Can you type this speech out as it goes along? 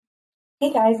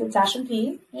Hey guys, it's Ash and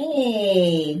P.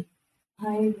 Hey,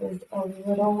 I was a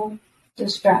little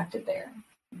distracted there.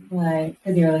 why?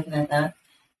 Because you were looking at that.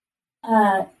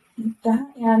 Uh,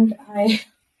 that and I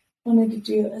wanted to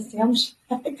do a sound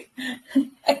check.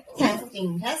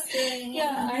 Testing.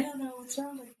 Yeah, I don't know what's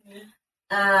wrong with me.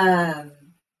 Um,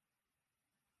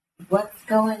 what's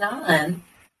going on?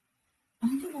 I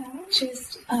don't know,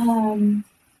 just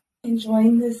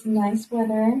enjoying this nice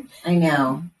weather. I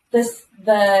know.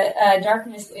 The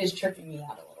darkness is tripping me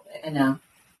out a little bit. I know.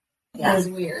 It was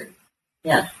weird.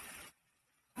 Yeah.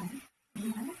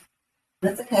 Yeah,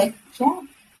 That's okay.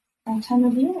 that time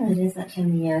of year. It is that time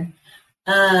of year.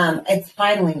 It's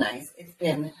finally nice. It's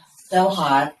been so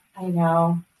hot. I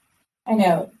know.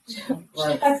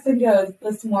 Gross. Jackson goes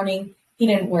this morning. He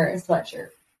didn't wear a sweatshirt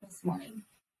this morning,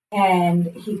 and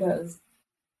he goes,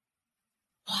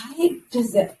 "Why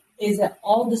is it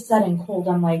all of a sudden cold?"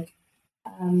 I'm like,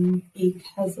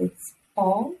 because it's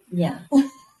fall. Yeah.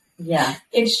 Yeah.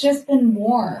 It's just been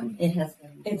warm. It has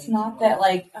been. It's not that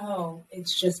like, oh,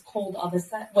 it's just cold all of a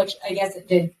sudden. Which I guess it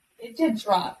did. It did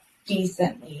drop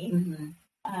decently,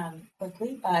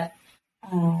 quickly, but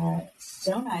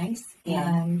so nice.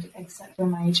 Yeah. And except for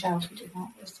my child who did not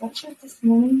wear a sweatshirt this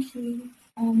morning, he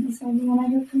is the only one I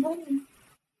heard complaining.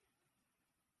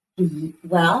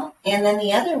 Well, and then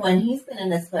the other one, he's been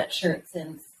in a sweatshirt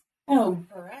since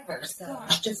forever. So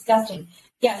Gosh, disgusting.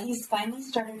 Yeah, he's finally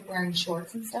started wearing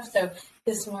shorts and stuff. So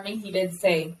this morning he did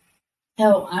say,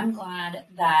 "Oh, I'm glad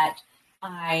that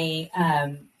I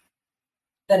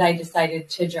decided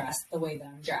to dress the way that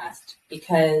I'm dressed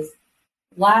because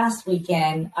last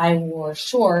weekend I wore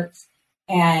shorts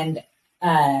and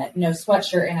no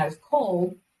sweatshirt and I was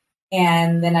cold.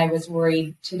 And then I was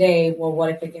worried today, well, what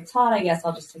if it gets hot? I guess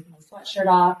I'll just take my sweatshirt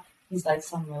off." He's like,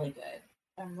 "So I'm really good.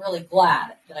 I'm really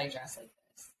glad that I dress like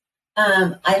this."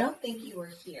 I don't think you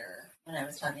were here when I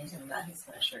was talking to him about his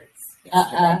sweatshirts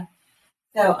yesterday.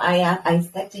 So I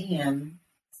said to him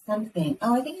something.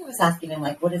 Oh, I think I was asking him,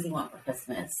 like, what does he want for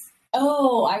Christmas?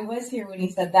 Oh, I was here when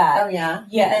he said that. Oh, yeah?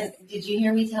 Yes. And did you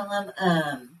hear me tell him?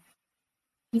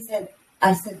 He said,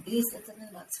 I said, he said something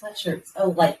about sweatshirts. Oh,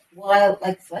 like, well, I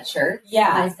like sweatshirts.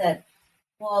 Yeah. And I said,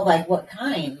 well, like, what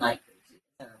kind? Like, is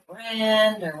there a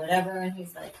brand or whatever? And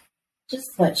he's like,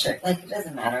 just sweatshirt. Like, it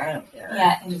doesn't matter. I don't care.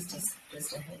 Yeah. And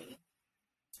just a hoodie.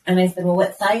 And I said, well,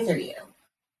 what size are you?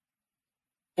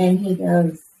 And he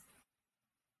goes,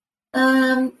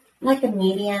 like a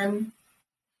medium.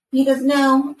 He goes,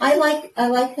 no, I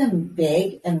like them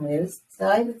big and loose, so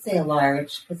I would say a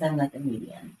large because I'm like a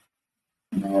medium.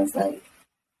 And I was like,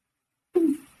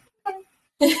 okay.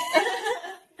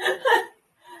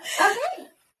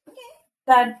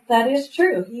 That is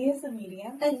true. He is a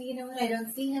medium. And you know what? I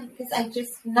don't see him because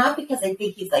not because I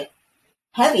think he's like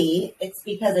heavy. It's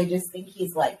because I just think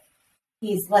he's like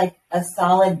a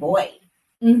solid boy.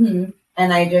 Mm-hmm.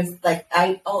 And I just like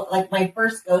my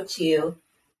first go-to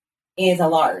is a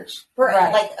large for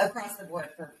like across the board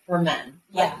for men.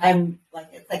 Yeah. Like, I'm like,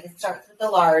 it's like it starts with the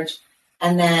large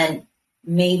and then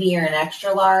maybe you're an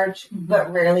extra large,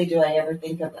 but rarely do I ever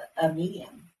think of a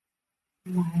medium.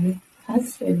 My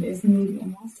husband is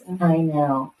medium also. I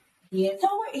know. He is.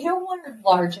 He'll wear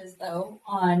larges though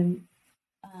on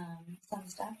some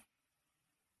stuff.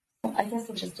 I guess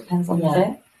it just depends on the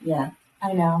fit. Yeah.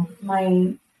 I know.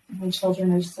 My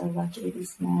children are so lucky to be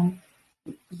small.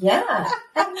 Yeah.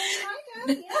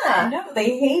 Yeah. No,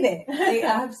 they hate it. They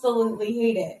absolutely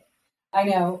hate it. I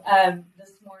know.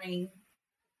 This morning,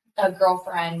 a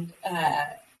girlfriend,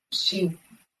 she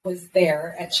was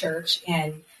there at church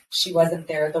and she wasn't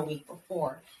there the week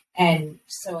before. And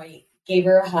so I gave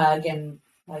her a hug and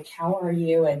like, "How are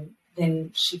you?" And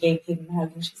then she gave Peyton a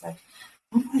hug and she's like,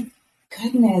 "Oh my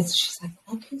goodness." She's like,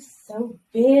 "Look who's so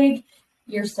big.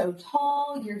 You're so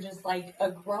tall. You're just like a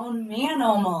grown man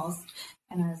almost."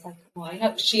 And I was like, "Well, I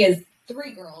know." She has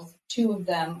 3 girls. 2 of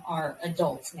them are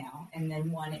adults now. And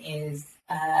then one is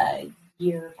a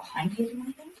year behind Peyton,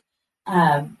 I think.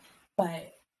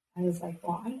 But I was like,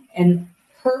 "Why?" And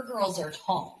her girls are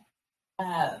tall,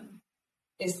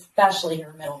 especially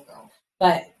her middle girl.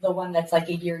 But the one that's like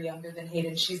a year younger than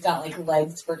Hayden, she's got like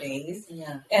legs for days.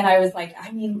 Yeah. And I was like,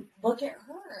 I mean, look at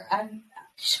her.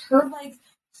 Her legs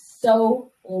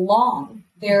so long.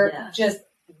 They're just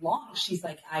long. She's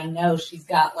like, I know. She's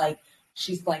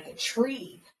like a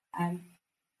tree. I'm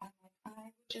like,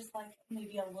 I just like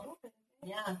maybe a little bit.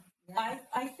 Yeah.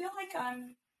 I feel like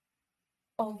I'm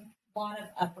a lot of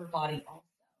upper body also.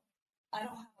 I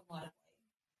don't have a lot of legs.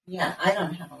 Yeah, I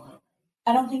don't have a lot of legs.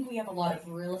 I don't think we have a lot of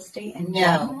real estate in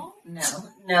general.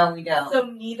 No, we don't. So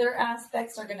neither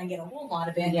aspects are going to get a whole lot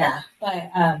of it. Yeah.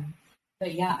 But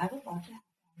yeah, I would love to have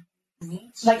one.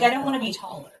 Like, I don't want to be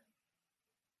taller.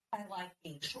 I like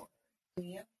being short. Do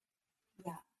you?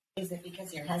 Yeah. Is it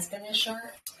because your husband is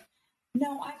short?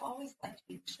 No, I've always liked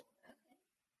being short.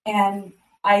 And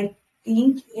I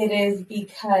think it is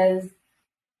because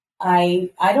I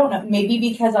don't know, maybe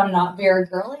because I'm not very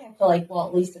girly. I feel like, well,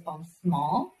 at least if I'm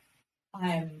small,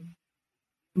 I'm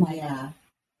like, Yeah.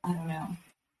 I don't know.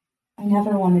 I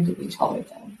never wanted to be taller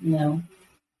though. No.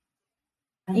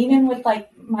 Even with like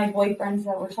my boyfriends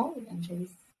that were taller than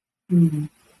Chase. Mm-hmm.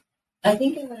 I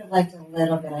think I would have liked a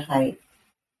little bit of height.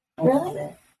 A little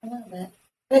bit.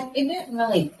 But it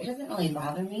doesn't really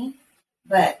bother me.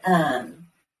 But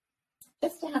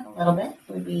just to have a little bit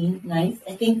would be nice.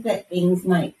 I think that things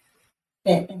might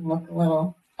fit and look a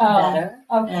little better.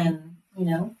 Okay. And,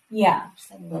 yeah. Just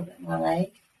have a little bit more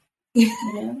leg,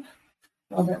 a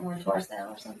little bit more torso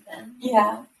or something.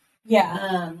 Yeah.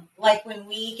 Yeah. Like when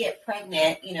we get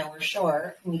pregnant, we're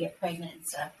short, and we get pregnant and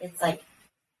stuff. It's like,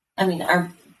 I mean,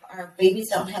 our babies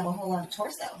don't have a whole lot of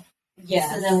torso.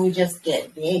 Yes. So then we just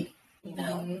get big, We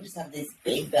just have these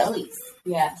big bellies.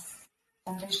 Yes.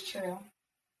 That is true.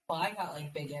 Well, I got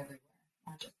like big everywhere.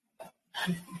 Not just my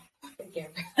belly. Big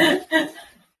everywhere.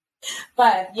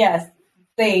 But yes,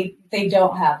 they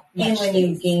don't have much. And when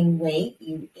you gain weight,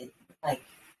 it's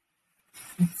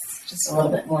just a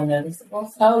little bit more noticeable.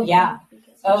 Oh yeah.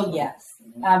 Oh yes.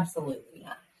 Absolutely.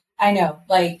 Yeah. I know.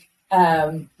 Like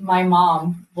my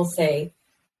mom will say,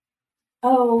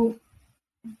 "Oh,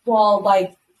 well,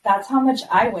 like that's how much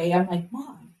I weigh." I'm like,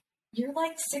 "Mom, you're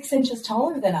like 6 inches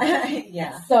taller than I am."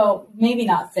 Yeah. So maybe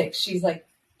not 6. She's like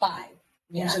 5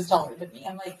 inches taller than me.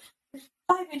 I'm like, "You're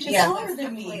 5 inches taller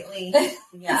than me."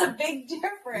 It's a big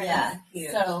difference. Yeah.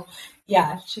 Huge. So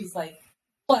yeah, she's like,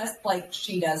 plus like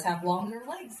she does have longer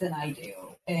legs than I do,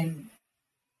 and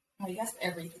I guess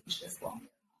everything's just longer.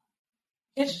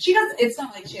 She does. It's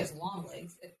not like she has long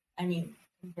legs.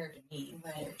 Compared to me,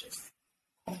 they're just.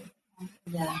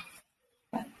 Yeah.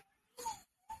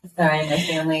 Sorry, my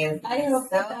family is. I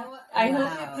hope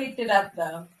you picked it up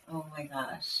though. Oh my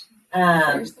gosh.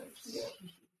 They're so cute.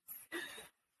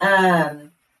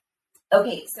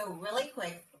 Okay, so really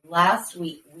quick, last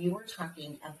week we were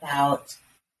talking about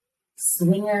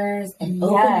swingers and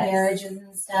open marriages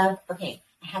and stuff. Okay,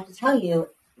 I have to tell you,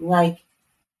 like,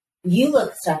 you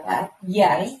looked stuff up.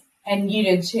 Yes. Right? And you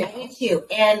did too. I did too.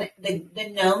 And the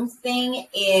gnomes thing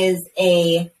is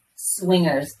a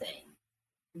swingers thing,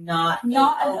 not an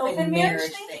open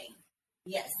marriage thing.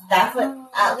 Yes, that's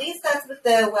at least that's what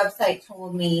the website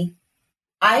told me.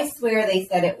 I swear they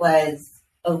said it was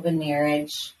open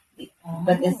marriage,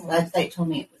 but this website told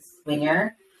me it was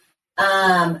swinger.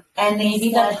 And maybe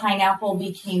the pineapple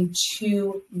became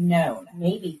too known.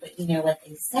 Maybe, but you know what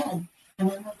they said?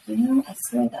 And I'm like, I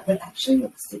swear that would actually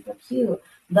look super cute.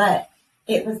 But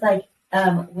it was like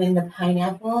when the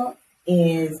pineapple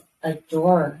is a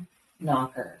door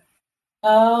knocker.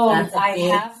 Oh, I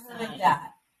have heard of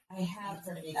that. I have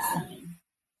heard of that.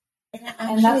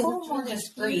 And that's a little more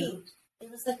discreet. It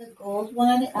was like a gold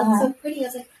one. It looked so pretty. I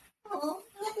was like, oh,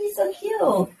 that'd be so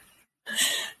cute.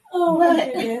 Oh, my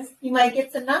goodness. You might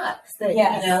get some knocks that,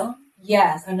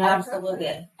 Yes, are not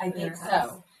absolutely. I think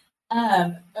so.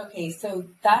 Okay, so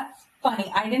that's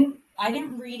funny. I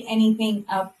didn't read anything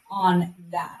up on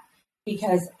that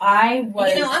because I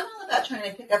was. I'm all about trying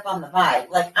to pick up on the vibe.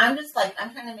 Like, I'm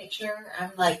trying to make sure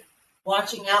I'm like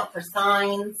watching out for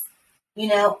signs.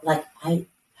 Like I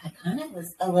kind of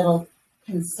was a little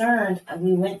concerned.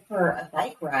 We went for a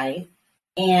bike ride,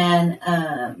 and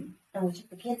we took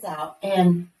the kids out,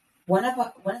 and one of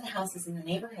the houses in the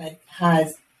neighborhood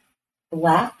has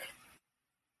black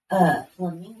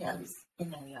flamingos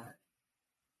in their yard.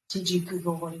 Did you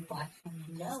Google what a black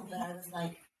flamingo? No, but I was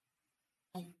like,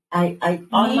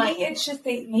 it's just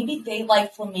maybe they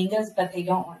like flamingos, but they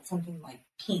don't want something like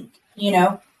pink.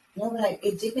 No, but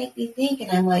it did make me think,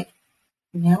 and I'm like,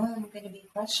 now I'm going to be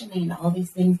questioning all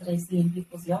these things that I see in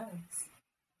people's yards.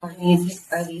 Are these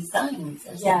signs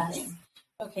or something?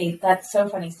 Okay, that's so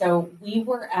funny. So we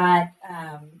were at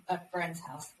a friend's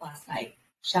house last night.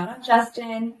 Shout out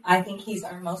Justin. I think he's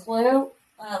our most loyal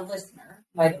listener,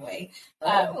 by the way.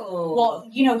 Well,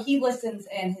 he listens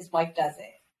and his wife does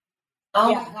it.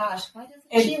 Oh my gosh! Why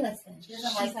doesn't she listen? She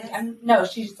doesn't like.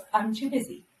 I'm too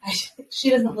busy. She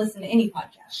doesn't listen to any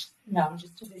podcast. No, I'm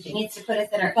just too busy. She needs to put us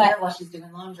in her ear while she's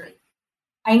doing laundry.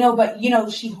 I know, but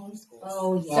she homeschools.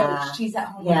 Oh yeah. So she's at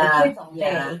home with the kids all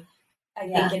day. I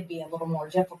think it'd be a little more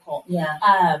difficult.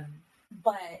 Yeah.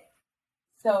 But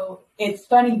so it's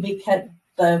funny because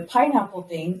the pineapple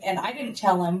thing, and I didn't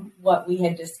tell him what we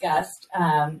had discussed.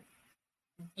 The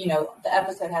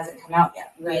episode hasn't come out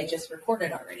yet. Right. We had just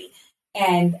recorded already.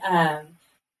 And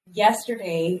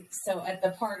yesterday, so at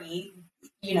the party,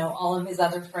 all of his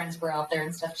other friends were out there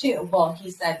and stuff too. Well,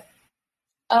 he said,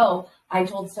 oh, I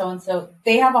told so-and-so,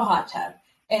 they have a hot tub.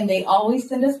 And they always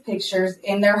send us pictures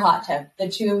in their hot tub, the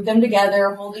two of them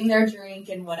together holding their drink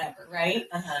and whatever, right?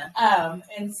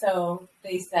 And so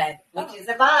they said, which is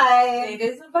a vibe. It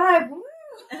is a vibe. Woo!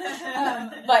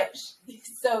 But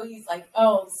so he's like,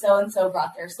 oh, so-and-so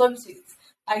brought their swimsuits.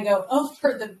 I go, oh,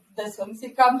 for the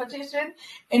swimsuit competition?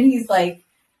 And he's like,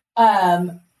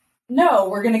 no,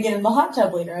 we're going to get in the hot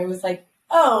tub later. I was like,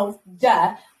 oh,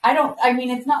 duh.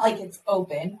 It's not like it's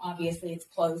open. Obviously, it's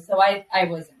closed. So I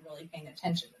wasn't really paying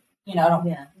attention. I don't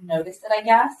notice it, I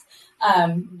guess.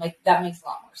 That makes a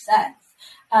lot more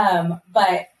sense.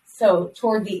 But so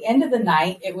toward the end of the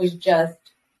night, it was just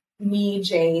me,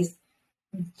 Jace,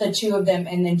 the two of them,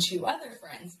 and then two other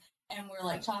friends. And we're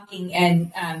like talking.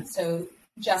 And so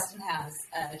Justin has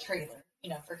a trailer,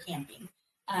 for camping.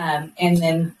 And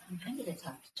then I need to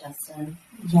talk to Justin.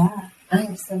 Yeah. I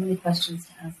have so many questions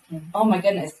to ask him. Oh my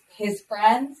goodness. His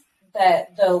friends,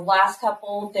 the last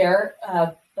couple there,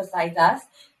 besides us,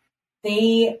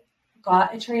 they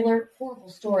got a trailer. Horrible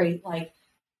story.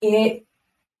 They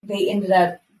ended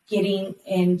up getting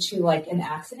into an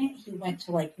accident. He went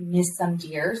to miss some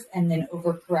deers and then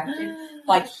overcorrected.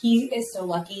 He is so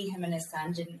lucky him and his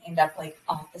son didn't end up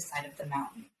off the side of the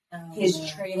mountain. His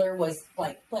trailer was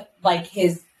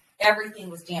his everything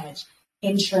was damaged.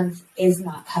 Insurance is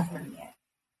not covering it.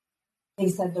 They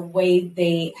said the way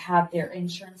they have their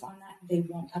insurance on that, they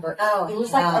won't cover it. Oh, it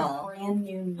was a brand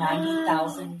new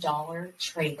 $90,000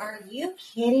 trailer. Are you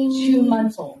kidding me? 2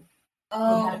 months old.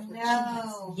 Oh, they had it for 2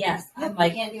 months. Yes. I'm we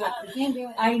can't do it. We can't do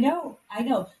it. I know.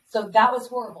 So that was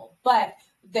horrible. But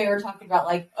they were talking about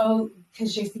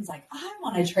because Jason's like, I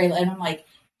want a trailer. And I'm like,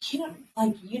 you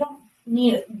don't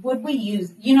need it. Would we use,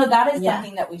 that is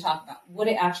something that we talk about. Would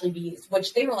it actually be used?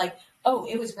 Which they were like, oh,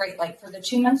 it was great. For the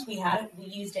 2 months we had it, we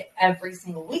used it every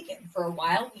single weekend. For a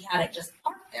while, we had it just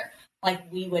parked there.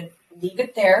 We would leave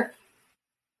it there,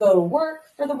 go to work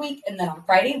for the week, and then on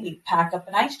Friday, we'd pack up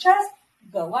an ice chest,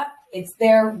 go up, it's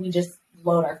there, we just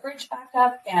load our fridge back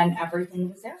up, and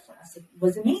everything was there for us. It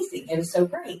was amazing. It was so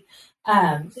great.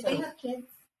 Do they have kids?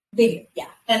 They do, yeah.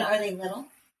 And are they little?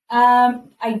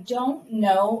 I don't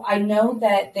know. I know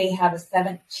that they have a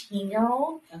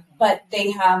 17-year-old, but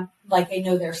they have, I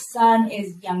know their son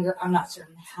is younger. I'm not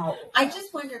certain how old. I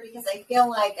just wonder because I feel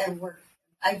like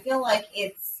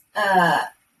it's,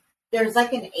 there's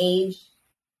an age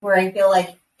where I feel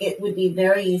like it would be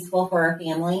very useful for our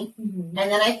family. Mm-hmm.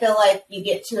 And then I feel like you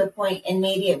get to a point and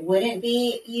maybe it wouldn't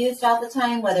be used all the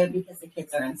time, whether because the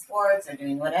kids are in sports or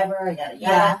doing whatever, or yada, yada.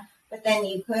 Yeah. But then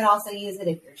you could also use it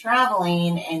if you're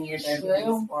traveling and you're there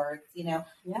doing sports, Yeah.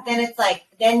 Then it's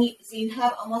so you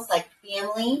have almost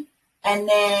family, and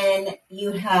then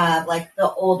you have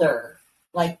the older,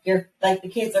 the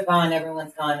kids are gone,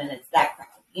 everyone's gone, and it's that crowd.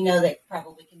 They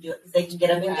probably can do it because they can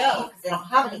get up and go because they don't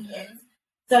have any kids.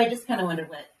 So I just kind of wonder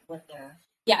what they're.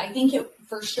 Yeah, I think it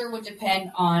for sure would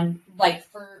depend on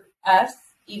for us,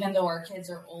 even though our kids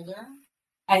are older.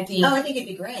 I think it'd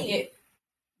be great.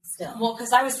 Still. Well,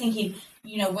 because I was thinking,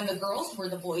 when the girls were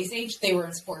the boys' age, they were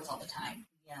in sports all the time.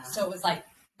 Yeah. So it was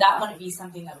that wouldn't be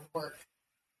something that would work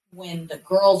when the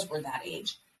girls were that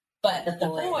age. But the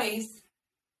boys,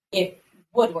 it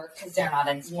would work because they're not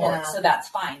in sports, so that's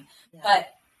fine. Yeah.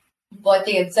 But what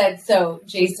they had said, so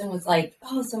Jason was like,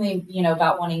 oh, something,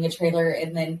 about wanting a trailer,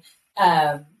 and then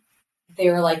they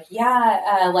were like,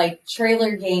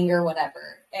 trailer gang or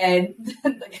whatever. And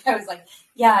the guy was like,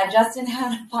 yeah, Justin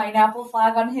had a pineapple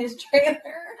flag on his trailer.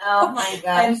 Oh my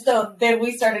gosh. And so then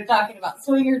we started talking about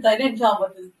swingers. I didn't tell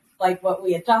him what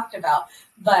we had talked about,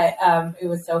 but it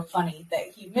was so funny that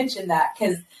he mentioned that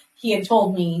because he had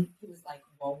told me, he was like,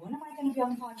 well, when am I going to be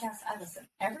on the podcast? I listen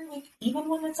every week, even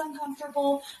when it's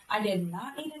uncomfortable. I did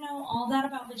not need to know all that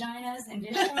about vaginas and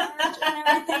discharge and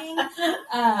everything.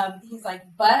 He's like,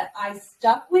 but I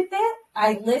stuck with it.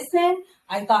 I listened.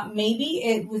 I thought maybe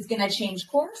it was going to change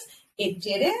course. It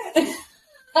didn't.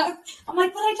 I'm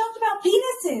like, but I talked about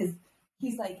penises.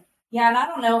 He's like, yeah, and I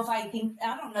don't know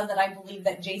that I believe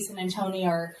that Jason and Tony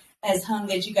are as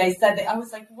hung as you guys said. That I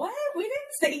was like, what? We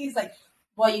didn't say. He's like,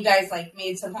 well, you guys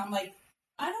made some. I'm like,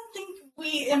 I don't think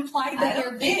we implied that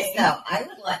they're big. No, I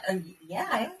would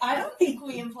I don't think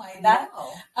we implied that.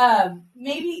 No.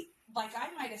 Maybe I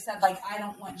might have said I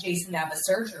don't want Jason to have a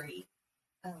surgery,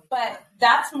 but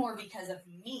that's more because of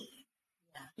me.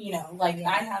 Yeah.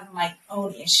 I have my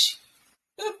own issue.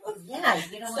 Yeah,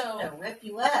 you don't want to rip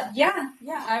you up. Yeah.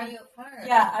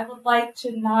 I would like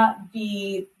to not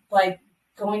be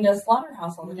going to a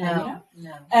slaughterhouse all the time,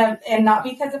 No. And not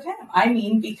because of him. I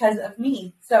mean, because of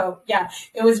me. So yeah,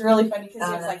 it was really funny because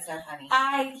he was like, so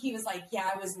funny. he was like, yeah,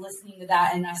 I was listening to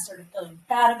that and I started feeling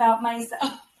bad about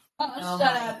myself. Oh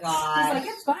Shut my up. gosh. He's like,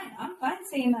 it's fine. I'm fine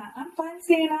saying that. I'm fine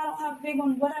saying I don't have a big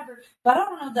one, whatever. But I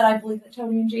don't know that I believe that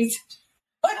Tony and Jason.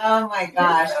 Oh my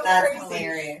gosh, so that's crazy.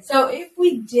 hilarious. So if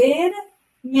we did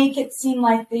make it seem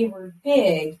like they were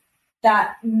big,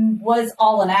 that was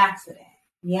all an accident.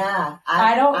 Yeah.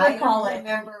 I don't recall I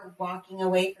remember walking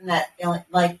away from that feeling,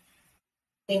 like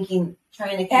thinking,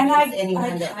 trying to And convince anyone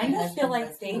I that kind my of feel husband like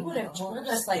was they would have told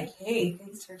us, like, hey,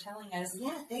 thanks for telling us.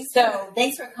 Yeah, So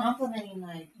thanks for complimenting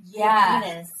my yeah.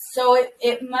 penis. So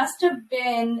it must have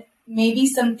been maybe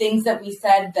some things that we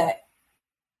said that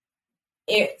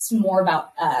it's more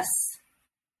about us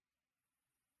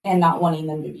and not wanting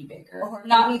them to be bigger. Or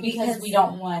not maybe because because- we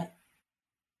don't want,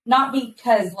 not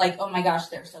because like, oh my gosh,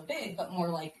 they're so big, but more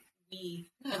like we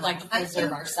would like to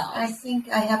preserve ourselves. I think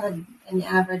I have an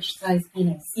average size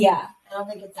penis. Yeah. I don't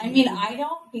think it's. I mean, I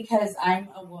don't because I'm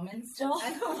a woman still.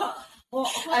 I don't know. Well,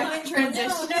 I'm in transition.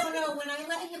 No. When I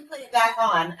let him put it back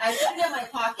on, I put it in my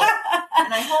pocket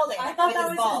and I hold it. I thought with that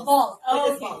his was balls. his balls. Oh,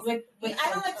 With his okay. balls. With I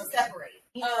don't like to separate.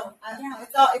 You know, yeah.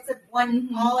 it's a one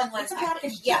all in one It's a package.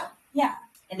 package. Yeah. Yeah.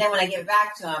 And then when I give it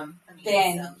back to him,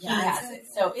 Then he has it.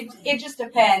 So it just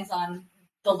depends on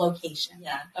the location.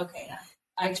 Yeah. Okay. Yeah.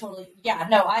 I totally. Yeah.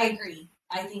 No, I agree.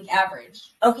 I think average.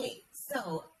 Okay,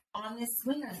 so on this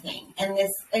swinger thing, and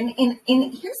here's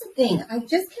the thing, I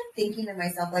just kept thinking to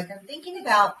myself, like I'm thinking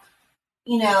about,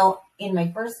 in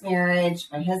my first marriage,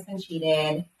 my husband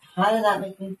cheated. How did that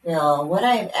make me feel? Would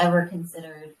I have ever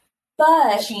considered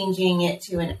But changing it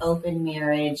to an open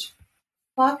marriage?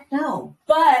 Fuck no.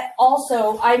 But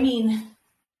also, I mean,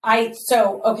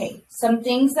 some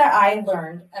things that I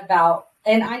learned about,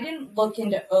 and I didn't look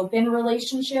into open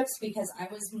relationships because I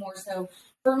was more so,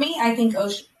 for me, I think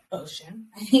ocean.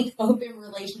 I think open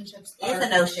relationships It's are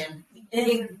an ocean.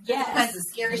 There's all kinds of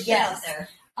scary shit out there.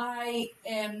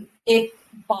 It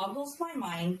boggles my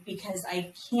mind because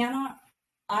I can't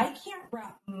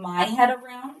wrap my head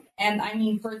around, and I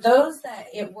mean, for those that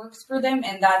it works for them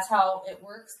and that's how it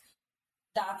works,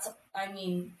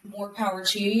 more power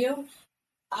to you.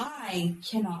 I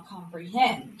cannot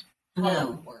comprehend how it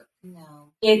would work. No.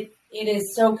 It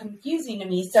is so confusing to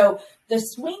me. So the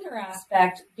swinger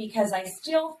aspect, because I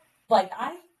still,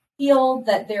 I feel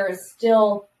that there is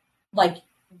still,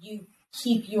 you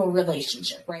keep your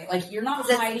relationship, right? Like, you're not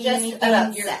hiding just anything.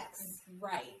 About you're, sex.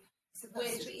 Right.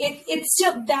 Which it's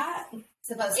still that.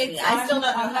 Supposed to be. It's- I still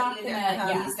don't know I'm how not you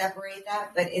gonna- you separate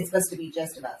that, but it's supposed to be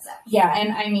just about sex. Yeah,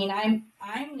 and I mean,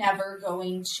 I'm never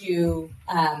going to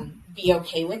be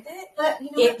okay with it. But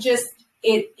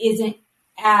It isn't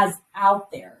as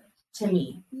out there to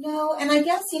me. No, and I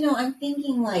guess I'm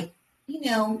thinking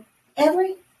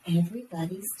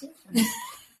everybody's different,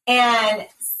 and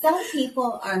some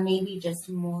people are maybe just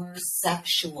more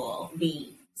sexual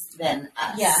beings than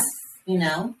us. Yes.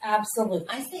 Absolutely.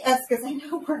 I say us because I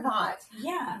know we're not.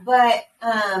 Yeah. But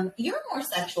you're more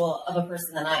sexual of a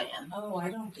person than I am. Oh, I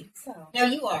don't think so. No,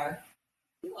 you are.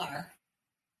 You are.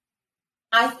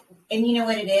 And you know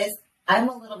what it is? I'm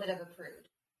a little bit of a prude.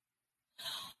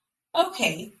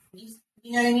 Okay.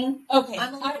 You know what I mean? Okay.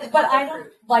 I'm a little bit but of a I don't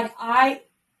prude.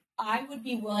 I would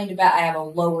be willing to bet I have a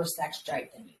lower sex drive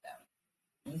than you,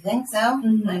 though. You think so?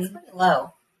 Mhm. Mine's pretty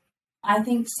low. I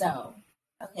think so.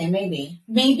 Okay, maybe.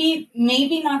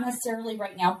 Maybe not necessarily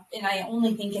right now, and I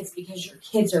only think it's because your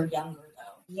kids are younger,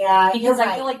 though. Yeah, Because I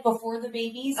right. feel like before the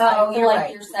babies, Oh, I feel you're like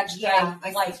right. your sex Yeah, drive,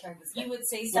 my sex drive was you good. would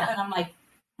say something, Yeah. and I'm like,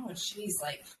 oh, she's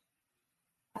like,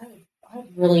 I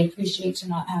would really appreciate to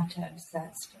not have to have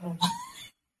sex.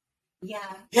 Yeah,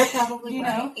 you're probably You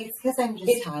right. know? It's because I'm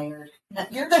just tired.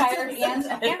 You're tired, and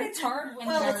it's hard when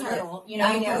Well, you're it's hard. little. I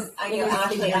know. because I it know. is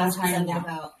Ashley the asked me downtime something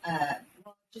now. about,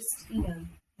 just, you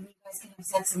guys can have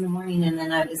sex in the morning. And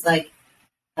then I was like,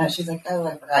 she's like, oh,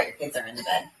 I forgot your kids are in the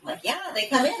bed. I'm like, yeah, they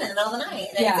come in the middle of the night.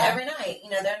 And it's every night.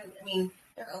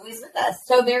 They're always with us.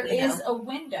 So there is a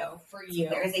window for you,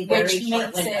 There is a very which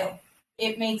short makes window.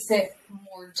 it makes it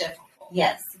more difficult.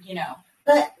 Yes.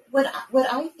 But what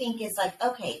I think is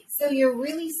okay, so you're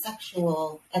really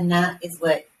sexual, and that is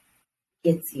what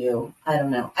gets you. I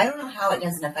don't know how it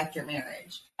doesn't affect your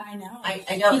marriage. I know.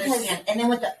 I don't understand. And then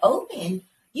with the open,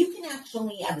 you can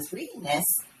actually, I was reading this,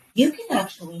 you can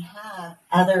actually have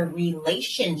other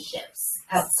relationships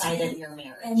outside of your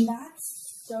marriage. And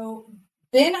that's so,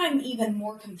 then I'm even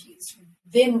more confused.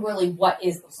 Then really, what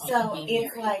is the point So of being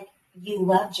it's married? like you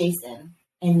love Jason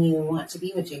and you want to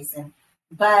be with Jason,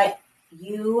 but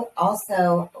you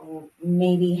also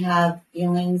maybe have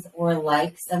feelings or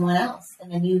like someone else,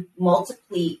 and then you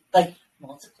multiply. I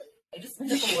just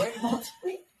made up the word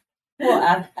multiply. We'll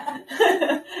add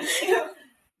that.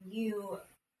 You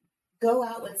go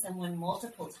out with someone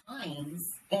multiple times,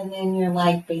 and then you're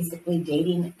like basically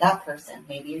dating that person.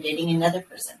 Maybe you're dating another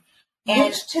person. And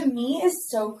which to me is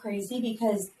so crazy,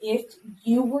 because if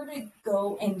you were to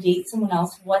go and date someone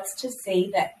else, what's to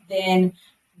say that then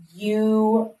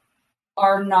you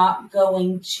are not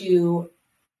going to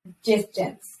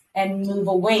distance and move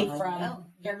away from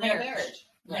your marriage?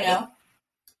 Right? You know?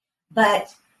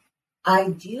 But I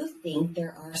do think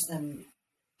there are some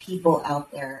people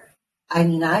out there. I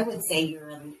mean, I would say you're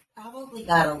a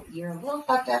little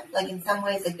fucked up. Like in some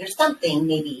ways, like there's something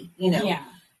maybe, Yeah.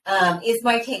 Is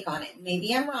my take on it.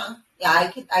 Maybe I'm wrong. Yeah,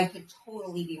 I could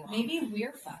totally be wrong. Maybe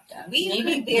we're fucked up.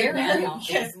 Maybe we're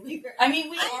unhealthy. Yes, I mean,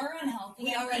 we are unhealthy.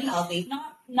 We are unhealthy.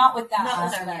 Not with that. Not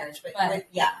with our marriage, but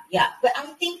yeah. But I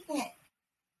think that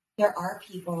there are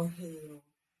people who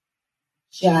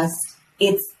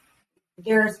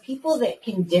there's people that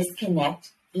can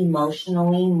disconnect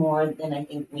emotionally more than I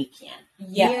think we can.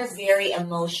 Yes. We're very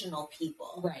emotional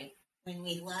people. Right. When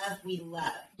we love, we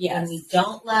love. Yes. When we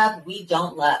don't love, we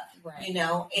don't love. Right.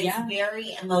 It's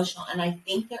very emotional. And I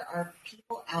think there are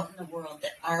people out in the world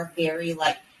that are very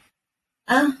like,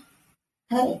 hey,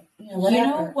 whatever. You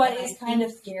know what is kind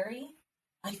of scary?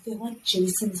 I feel like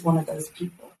Jason's one of those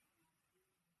people.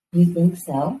 You think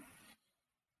so?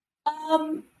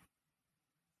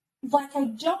 Like, I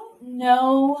don't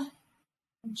know,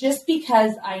 just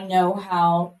because I know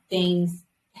how things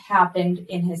happened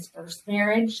in his first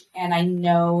marriage, and I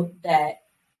know that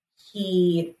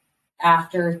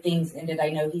after things ended, I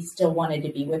know he still wanted to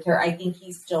be with her. I think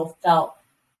he still felt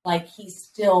like he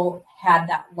still had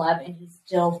that love, and he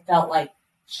still felt like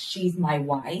she's my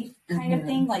wife kind of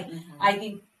thing. Like, I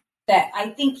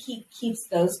think he keeps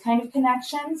those kind of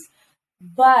connections,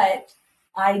 but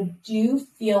I do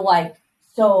feel like,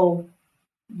 so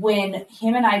when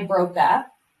him and I broke up,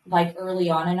 like early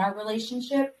on in our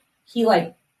relationship, he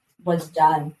like was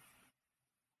done.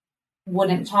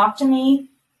 Wouldn't talk to me,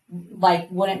 like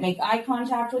wouldn't make eye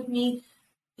contact with me.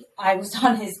 I was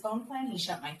on his phone plan. He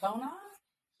shut my phone off.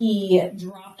 He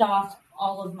dropped off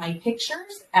all of my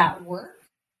pictures at work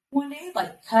one day,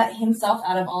 like cut himself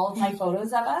out of all of my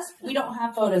photos of us. We don't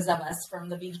have photos of us from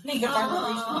the beginning of our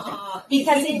relationship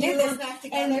because he did this.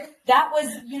 And that was,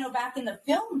 back in the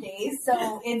film days.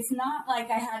 So it's not like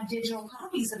I had digital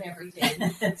copies of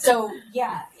everything. So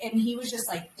yeah. And he was just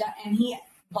like, and he,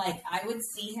 like, I would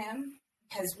see him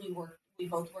because we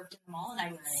both worked in the mall, and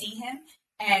I would see him,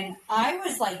 and I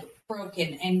was like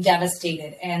broken and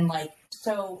devastated and like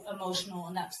so emotional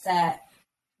and upset,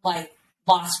 like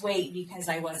lost weight because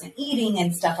I wasn't eating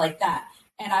and stuff like that.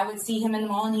 And I would see him in the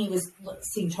mall, and he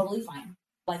seemed totally fine.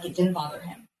 Like it didn't bother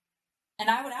him. And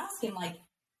I would ask him, like,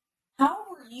 how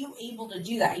were you able to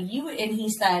do that? And he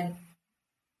said,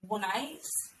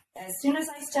 as soon as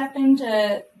I step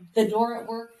into the door at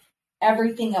work,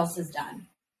 everything else is done.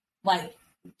 Like,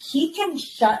 he can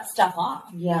shut stuff off.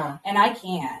 Yeah. And I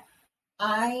can't.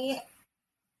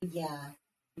 Yeah.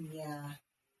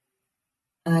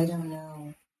 I don't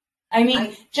know. I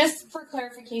mean, just for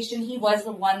clarification, he was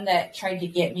the one that tried to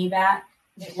get me back.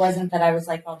 It wasn't that I was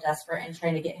like all desperate and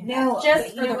trying to get him back.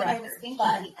 Just for the record.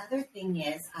 But the other thing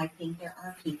is, I think there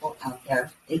are people out there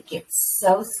that get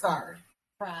so scarred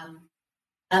from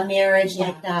a marriage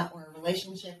like that, or a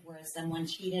relationship where someone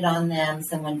cheated on them,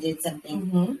 someone did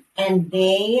something, and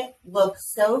they look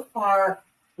so far.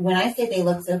 When I say they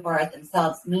look so far at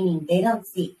themselves, meaning they don't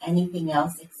see anything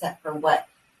else except for what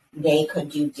they could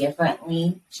do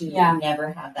differently to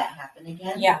never have that happen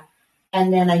again. Yeah.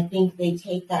 And then I think they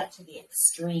take that to the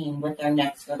extreme with their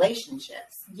next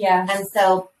relationships. Yeah. And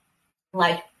so,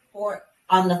 like,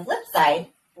 on the flip side,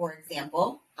 for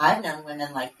example, I've known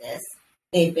women like this.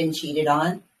 They've been cheated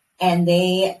on, and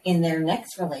they, in their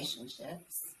next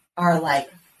relationships, are like,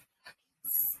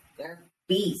 they're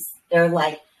beasts. They're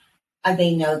like,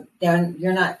 they know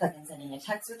you're not fucking sending a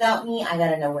text without me. I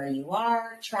gotta know where you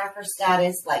are. Tracker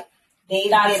status, like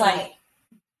that's like,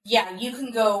 yeah, you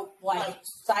can go like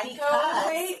psycho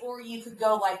way, or you could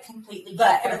go like completely.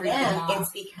 But for them,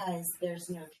 it's because there's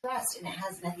no trust, and it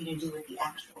has nothing to do with the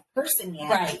actual person yet.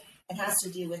 Right. It has to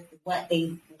do with what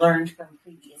they learned from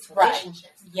previous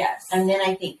relationships. Right. Yes. And then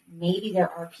I think maybe there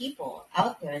are people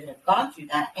out there that have gone through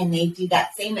that, and they do that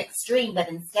same extreme, but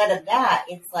instead of that,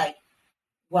 it's like,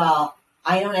 well,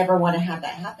 I don't ever want to have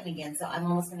that happen again, so I'm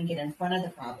almost going to get in front of the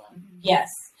problem. Yes.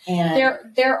 And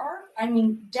there are, I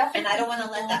mean, definitely. And I don't want to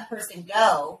let that person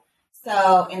go.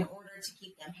 So in order to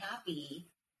keep them happy,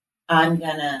 I'm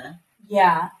gonna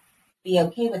be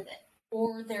okay with it.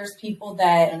 Or there's people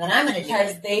that, and then I'm gonna do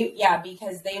it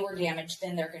because they were damaged,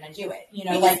 then they're gonna do it.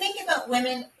 Because think about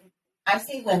women. I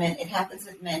say women. It happens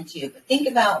with men too. But think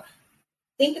about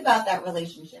that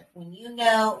relationship when you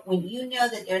know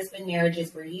that there's been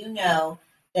marriages where you know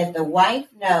that the wife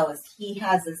knows he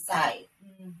has a side,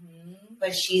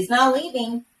 but she's not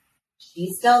leaving.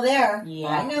 She's still there.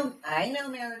 Yeah. I know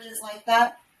marriages like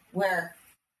that where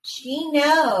she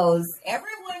knows,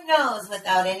 everyone knows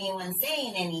without anyone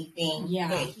saying anything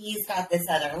that he's got this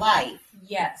other life.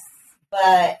 Yes.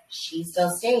 But she still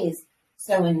stays.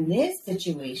 So in this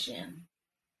situation,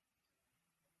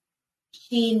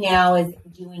 she now is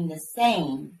doing the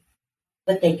same,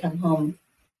 but they come home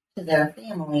to their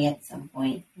family at some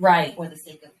point. Right. For the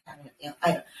sake of having a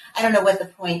family. I don't know what the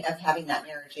point of having that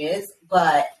marriage is,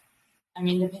 but I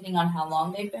mean, depending on how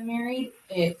long they've been married,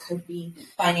 it could be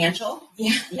financial.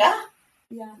 Yeah.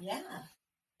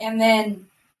 And then,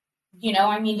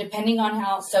 depending on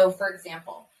how, so for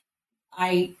example,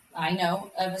 I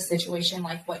know of a situation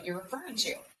like what you're referring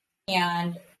to,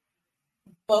 and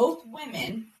both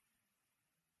women,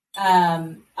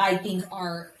 I think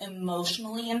are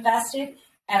emotionally invested,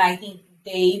 and I think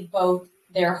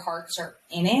their hearts are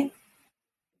in it,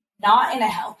 not in a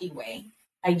healthy way.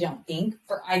 I don't think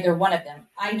for either one of them.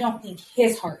 I don't think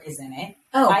his heart is in it.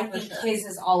 I think his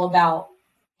is all about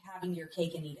having your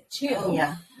cake and eat it too. Oh,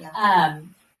 yeah.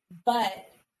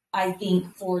 But I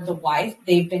think for the wife,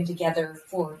 they've been together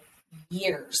for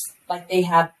years. Like they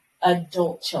have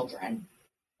adult children.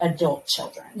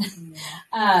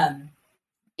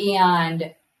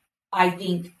 And I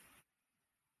think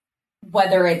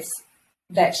whether it's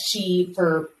that she,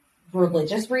 for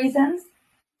religious reasons,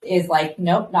 is like,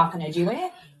 nope, not going to do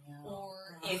it. Or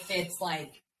if it's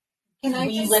like,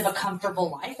 we live a comfortable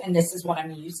life and this is what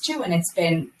I'm used to and it's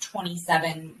been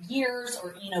 27 years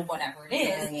or, whatever it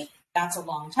is, right. That's a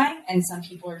long time. And some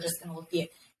people are just going to look at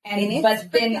it.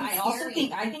 But then I also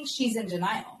think she's in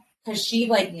denial because she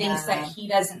thinks that he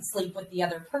doesn't sleep with the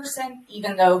other person,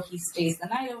 even though he stays the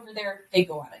night over there. They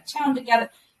go out of town together.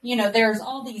 There's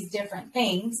all these different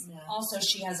things. Yeah. Also,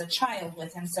 she has a child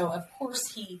with him. So of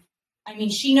course she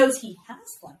knows he has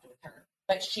slept with her,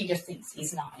 but she just thinks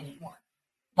he's not anymore.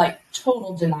 Like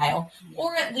total denial. Yeah.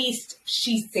 Or at least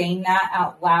she's saying that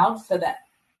out loud so that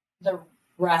the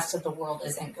rest of the world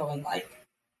isn't going like,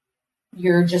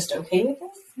 you're just okay with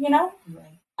this,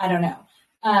 Right. I don't know.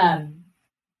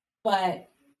 But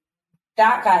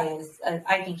that guy is,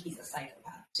 I think he's a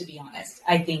psychopath, to be honest.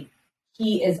 I think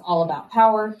he is all about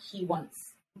power. He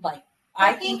wants,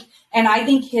 I think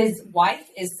his wife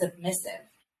is submissive.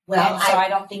 Well, so I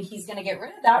don't think he's going to get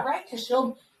rid of that, right? Because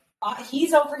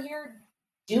he's over here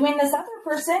doing this other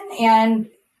person, and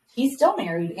he's still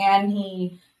married, and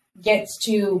he gets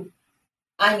to.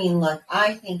 Look,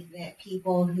 I think that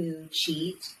people who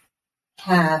cheat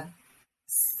have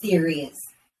serious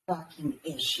fucking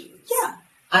issues. Yeah,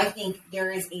 I think there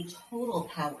is a total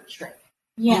power trip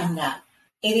in that.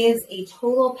 It is a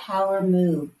total power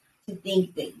move to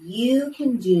think that you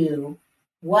can do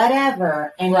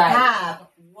whatever and have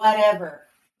whatever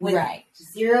with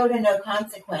zero to no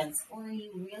consequence, or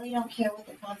you really don't care what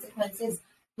the consequence is.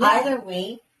 Yeah. Either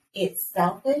way, it's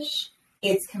selfish,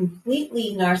 it's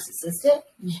completely narcissistic,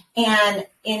 and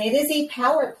it is a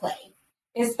power play.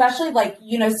 Especially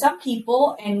some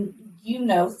people, and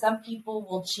some people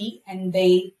will cheat and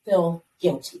they feel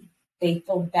guilty. They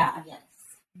feel bad. Yes.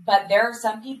 But there are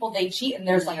some people, they cheat and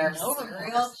there's no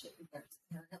remorse.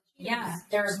 Yeah,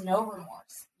 there's no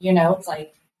remorse. It's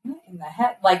like in the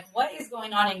head, what is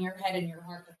going on in your head and your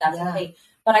heart that's okay.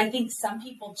 But I think some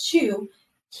people too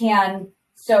can.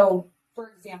 So,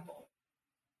 for example,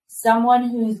 someone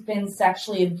who's been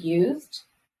sexually abused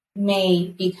may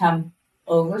become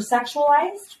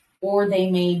over-sexualized, or they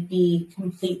may be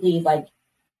completely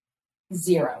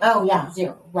zero. Oh yeah,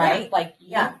 zero. Right?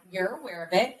 You're aware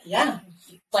of it. Yeah.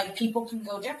 People can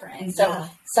go different. And so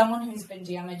someone who's been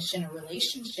damaged in a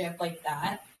relationship like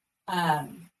that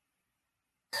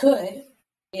could,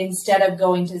 instead of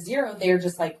going to zero, they're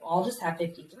just I'll just have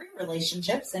 53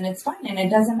 relationships and it's fine and it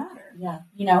doesn't matter. Yeah.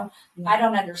 I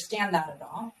don't understand that at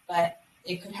all, but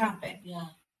it could happen. Yeah.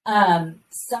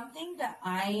 Something that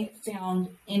I found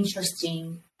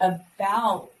interesting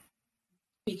about,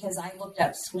 because I looked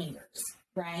up swingers,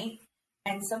 right?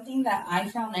 And something that I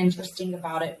found interesting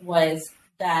about it was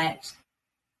that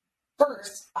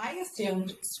first, I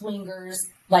assumed swingers,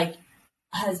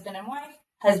 husband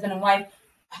and wife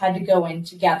had to go in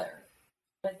together.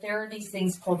 But there are these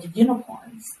things called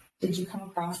unicorns. Did you come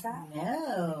across that?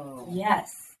 No. Yes.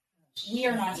 We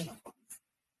are not unicorns.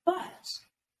 But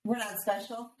We're not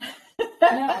special.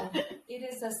 No,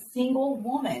 it is a single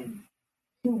woman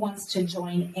who wants to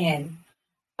join in.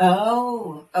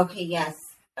 Oh, okay, yes.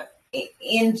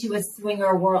 Into a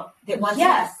swinger world.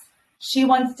 Yes. She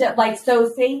wants to, like,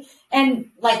 so say,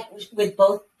 and like with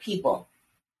both people.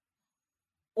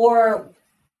 Or,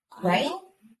 right?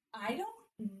 I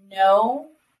don't know.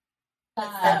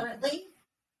 Separately?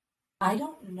 I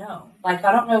don't know. Like,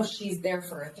 I don't know if she's there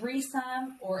for a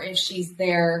threesome or if she's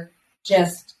there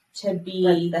just to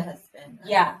be the husband.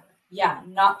 Yeah,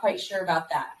 not quite sure about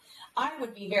that. I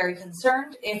would be very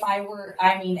concerned if I were,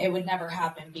 I mean, it would never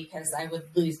happen because I would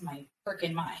lose my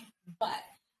freaking mind. But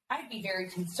I'd be very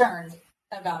concerned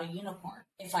about a unicorn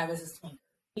if I was a swinger.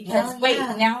 Because,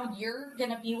 now you're going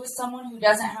to be with someone who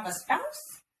doesn't have a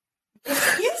spouse?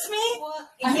 Excuse me? Well,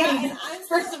 and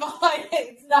first of all,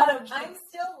 it's not okay. I'm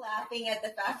still laughing at the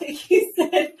fact that you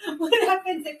said, what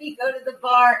happens if you go to the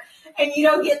bar and you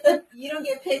don't get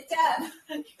picked up?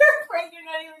 You're afraid you're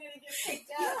not even going to get picked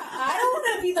up. Yeah, I don't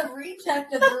want to be the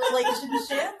reject of the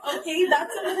relationship. Okay,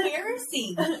 that's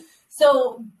embarrassing.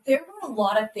 So there were a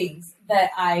lot of things that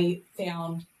I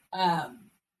found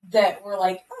that were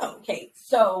like, oh, okay.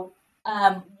 So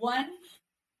one,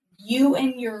 you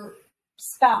and your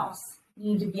spouse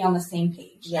need to be on the same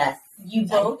page. Yes. You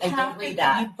both have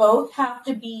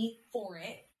to be for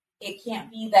it. It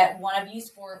can't be that one of you's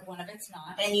for it, one of it's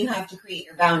not. And you have to create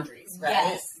your boundaries,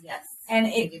 right? Yes. And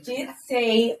it did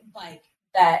say like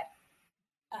that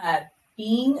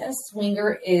being a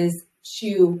swinger is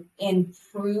to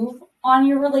improve on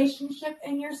your relationship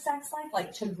and your sex life,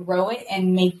 like to grow it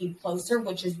and make you closer,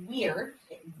 which is weird,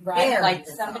 right? Very like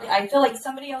bizarre. I feel like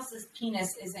somebody else's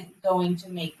penis isn't going to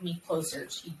make me closer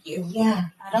to you. Yeah.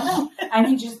 I don't know. I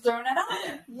mean, just throwing it out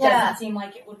there. Yeah. Doesn't seem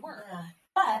like it would work. Yeah.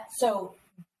 But so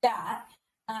that,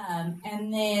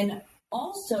 and then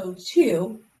also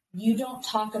too, you don't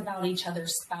talk about each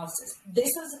other's spouses. This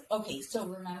is, okay, so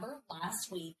remember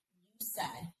last week you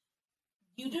said,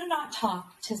 you do not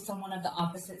talk to someone of the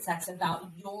opposite sex about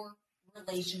your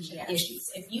relationship issues.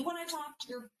 If you want to talk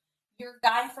to your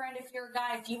guy friend, if you're a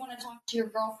guy, if you want to talk to your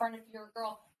girlfriend, if you're a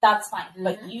girl, that's fine. Mm-hmm.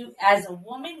 But you, as a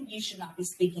woman, you should not be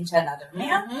speaking to another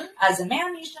man. Mm-hmm. As a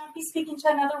man, you should not be speaking to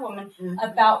another woman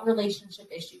about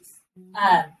relationship issues.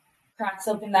 Cracks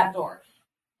open that door.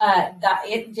 That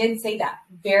it did say that.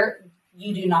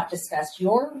 You do not discuss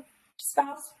your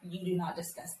spouse. You do not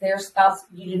discuss their spouse.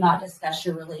 You do not discuss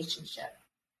your relationship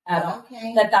at all.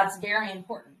 Okay. That's very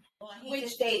important. Well, I hate to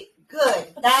say good.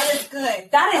 That is good.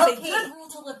 That is a good rule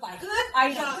to live by. Good.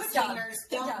 I know. Singers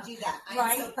don't do that.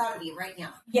 I'm so proud of you right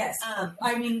now. Yes.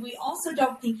 I mean, we also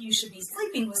don't think you should be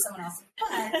sleeping with someone else,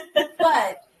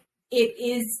 but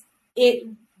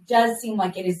it does seem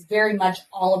like it is very much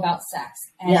all about sex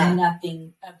and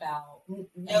nothing about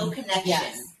no connection.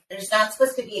 Yes. There's not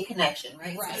supposed to be a connection,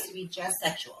 right? It's supposed to be just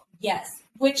sexual. Yes.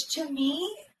 Which to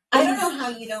me, I don't know how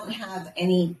you don't have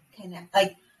any connect.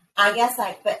 Like, I guess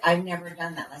but I've never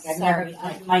done that. Like,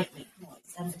 I might make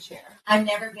noise on the chair. I've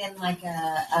never been like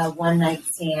a one night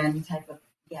stand type of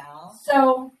gal.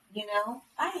 So, you know,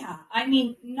 I have. I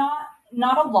mean, not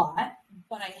a lot,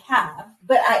 but I have.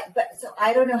 So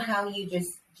I don't know how you just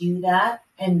do that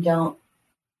and don't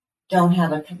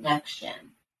have a connection.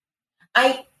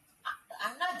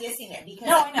 I'm not dissing it because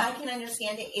I can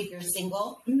understand it if you're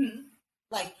single. Mm-hmm.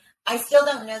 Like, I still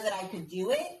don't know that I could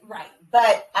do it. Right.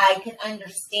 But I can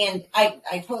understand.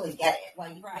 I totally get it.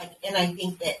 Like, and I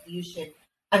think that you should.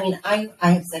 I mean, I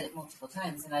have said it multiple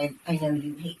times, and I know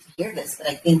you hate to hear this, but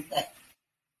I think that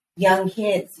young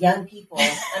kids, young people,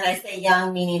 and I say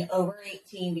young meaning over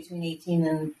 18, between 18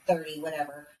 and 30,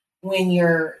 whatever, when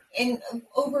you're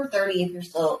over 30, if you're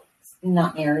still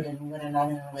not married and not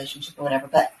in a relationship or whatever,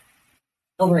 but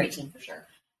over 18 for sure.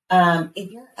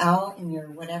 If you're out and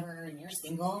you're whatever and you're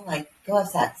single, like, go have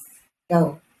sex.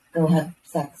 Go have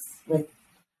sex with,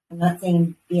 I'm not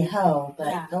saying be a hoe,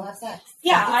 but go have sex.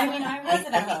 Yeah, I mean, I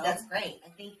wasn't a hoe. I think that's great.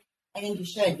 I think you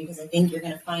should, because I think you're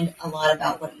going to find a lot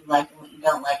about what you like and what you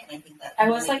don't like, and I think that I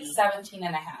was like 17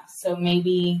 and a half, so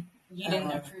maybe you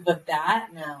didn't approve of that.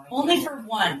 No. Only for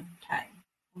one time.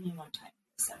 Only one time.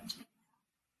 17.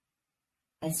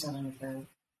 I still don't approve.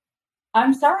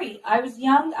 I'm sorry. I was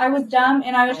young, I was dumb,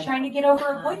 and I was trying to get over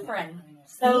a boyfriend.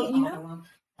 So, you know.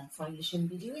 That's why you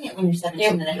shouldn't be doing it when you're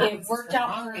 17 and a half. It worked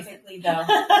out perfectly, though.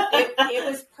 It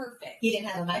was perfect. He didn't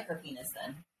have a micro penis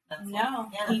then.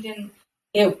 He didn't.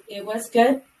 It was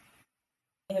good.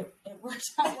 It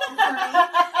worked out well for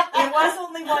me. It was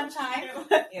only one time.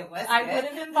 It was. I would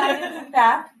have invited him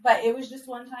back, but it was just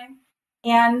one time.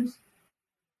 And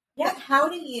but how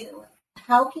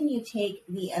can you take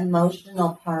the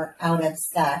emotional part out of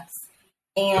sex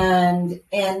and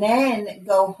then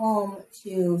go home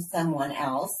to someone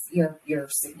else, your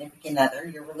significant other,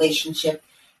 your relationship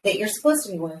that you're supposed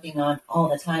to be working on all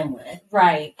the time with.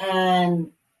 Right.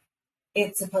 And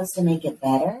it's supposed to make it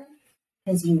better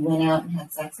because you went out and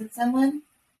had sex with someone.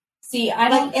 See, I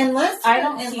don't unless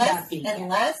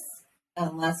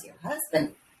your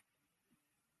husband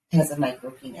has a micro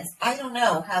penis. I don't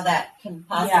know how that can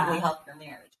possibly help your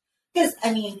marriage. Because,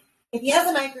 I mean, if he has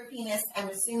a micro penis, I'm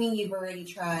assuming you've already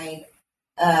tried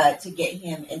to get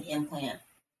him an implant.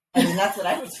 I mean, that's what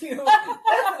I would do. That's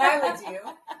what I would do.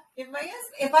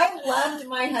 If I loved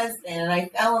my husband and I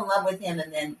fell in love with him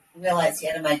and then realized he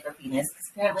had a micro penis,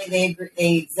 because apparently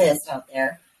they exist out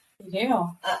there. They do.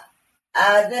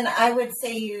 Then I would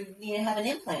say you need to have an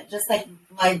implant. Just like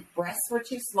my breasts were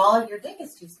too small, your dick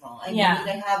is too small. I need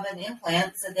to have an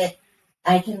implant so that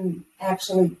I can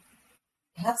actually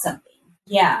have something.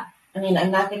 Yeah. I mean,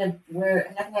 I'm not gonna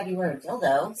have you wear a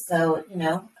dildo, so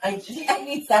I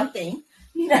need something.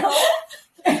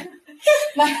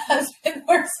 My husband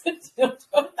wears a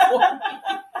dildo.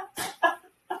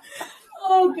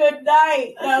 Oh, good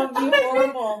night. That would be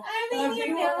horrible.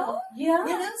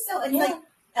 Yeah. So it's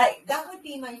like that would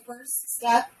be my first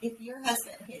step. If your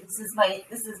husband, this is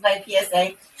my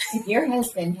PSA. If your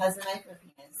husband has a micro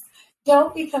penis,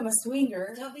 don't become a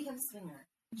swinger.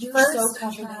 You're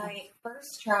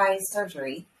first try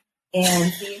surgery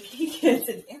and see if he gets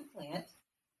an implant.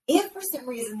 If for some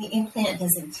reason the implant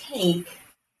doesn't take,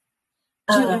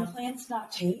 do implants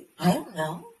not take? I don't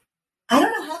know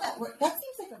how that works. That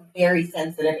seems like a very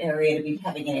sensitive area to be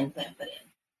having an implant put in.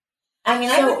 I mean,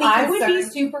 I would be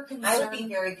super concerned. I would be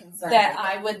very concerned that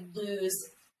I would lose.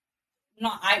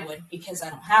 Not I would, because I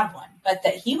don't have one, but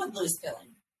that he would lose feeling.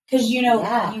 Because you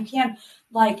can.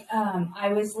 Like,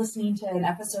 I was listening to an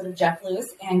episode of Jeff Lewis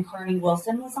and Carney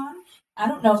Wilson was on. I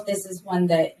don't know if this is one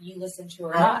that you listen to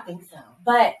or not. I don't think so.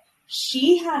 But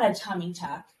she had a tummy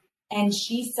tuck, and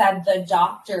she said the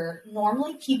doctors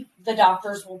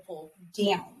will pull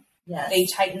down. Yes. They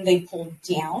tighten, they pull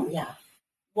down. Yeah.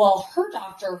 Well, her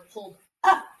doctor pulled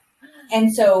up.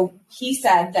 And so he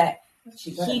said that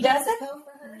he doesn't.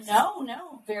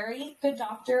 No. Very good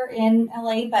doctor in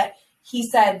LA. But he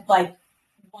said, like,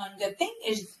 one good thing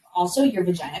is also your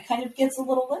vagina kind of gets a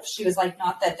little lift. She was like,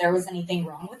 not that there was anything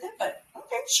wrong with it, but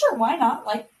okay, sure, why not?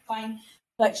 Like, fine.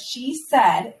 But she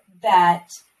said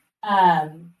that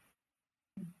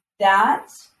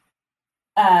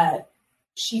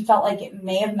she felt like it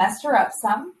may have messed her up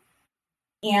some.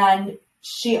 And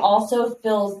she also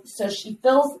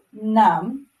feels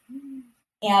numb.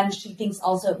 And she thinks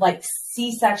also like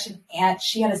C-section, and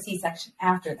she had a C-section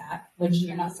after that, which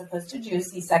you're not supposed to do a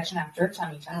C-section after a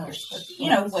tummy tuck. You're supposed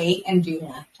to, wait and do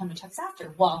tummy tucks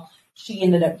after. Well, she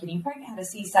ended up getting pregnant, had a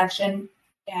C-section,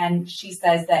 and she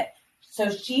says that, so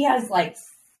she has like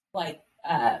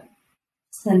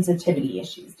sensitivity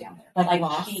issues down there. Like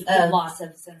loss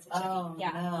of sensitivity. Oh,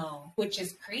 no. Which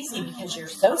is crazy because you're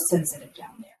so sensitive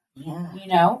down there. Yeah.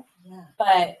 Yeah.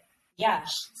 But yeah,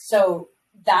 so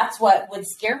that's what would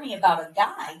scare me about a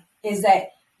guy is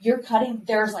that you're cutting,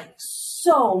 there's like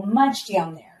so much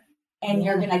down there and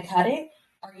you're going to cut it.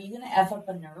 Are you going to F up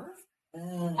a nerve?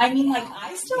 I mean, like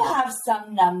I still have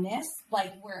some numbness,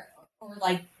 like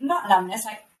not numbness.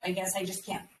 I guess I just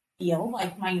can't feel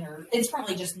like my nerve. It's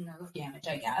probably just nerve damage,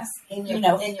 I guess. In your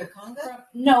conga?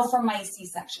 No, from my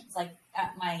C-sections, like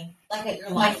at my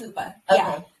fupa.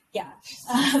 Okay. Yeah,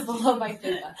 below my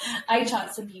fupa. I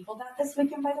taught some people that this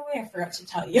weekend, by the way. I forgot to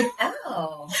tell you.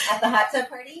 Oh, at the hot tub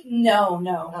party? No,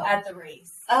 at the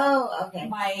race. Oh, okay.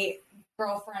 My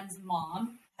girlfriend's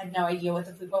mom had no idea what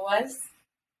the fupa was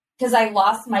because I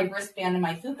lost my wristband in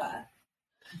my fupa.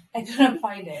 I couldn't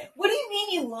find it. What do you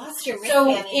mean you lost your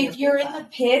wristband? So if you're in the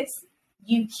pits,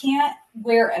 you can't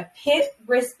wear a pit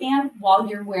wristband while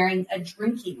you're wearing a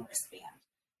drinking wristband.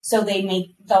 So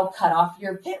they'll cut off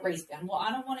your pit wristband. Well,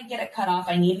 I don't want to get it cut off.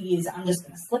 I need to use it. I'm just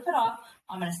going to slip it off.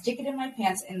 I'm going to stick it in my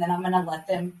pants, and then I'm going to let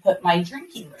them put my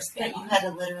drinking wristband on. You had to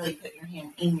literally put your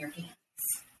hand in your pants.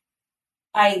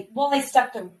 I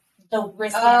stuck the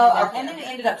wristband in there, and then it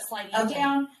ended up sliding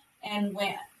down and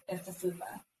went at the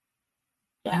fupa.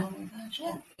 Yeah. Oh my gosh.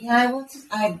 Yeah.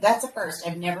 That's a first.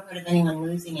 I've never heard of anyone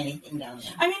losing anything down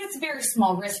there. I mean, it's a very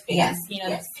small wristband. Yes.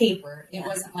 It's paper. It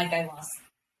wasn't like I lost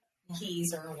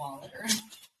keys or a wallet or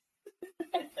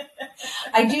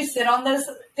I do sit on those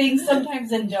things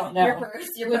sometimes and don't know. Your purse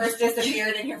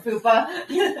disappeared in your fupa.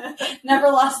 never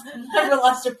lost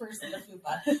a purse in the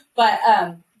fupa. But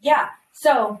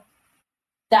so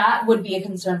that would be a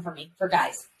concern for me, for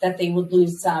guys, that they would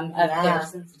lose some of their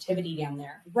sensitivity down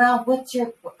there. Well,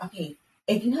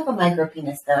 if you have a micro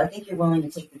penis, though, I think you're willing to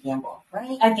take the gamble,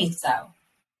 right? I think so.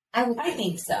 I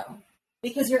think so.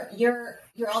 Because your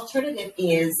alternative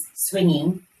is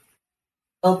swinging,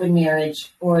 open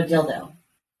marriage, or a dildo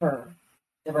for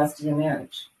the rest of your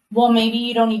marriage. Well, maybe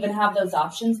you don't even have those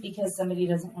options because somebody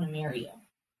doesn't want to marry you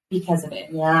because of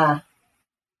it. Yeah.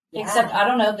 Except, I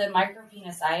don't know, the micro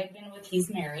penis I have been with, he's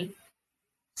married.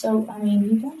 So, I mean,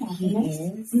 you don't have He penis.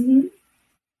 is? Mm-hmm.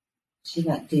 She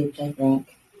got duped, I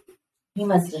think. He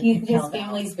must have His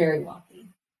family's very wealthy.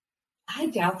 I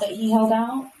doubt that he held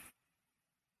out.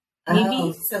 Maybe.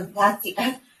 Oh, so that's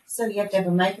so you have to have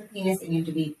a micro penis and you have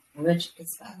to be rich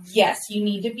as fuck. Yes, you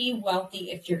need to be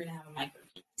wealthy if you're going to have a micro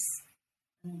penis.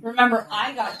 Remember,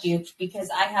 I got duped because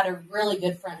I had a really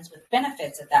good friends with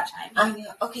benefits at that time. I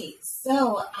know. Okay,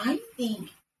 so I think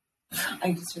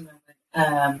I just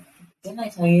remembered. Didn't I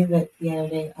tell you that the other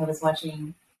day I was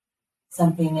watching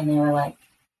something and they were like,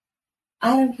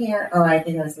 I don't care. Or I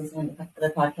think I was listening to the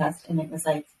podcast and it was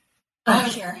like, I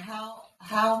don't care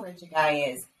how rich a guy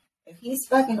is. If he's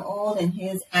fucking old and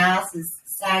his ass is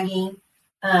sagging,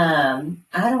 I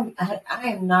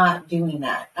am not doing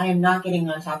that. I am not getting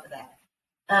on top of that.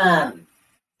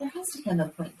 There has to come a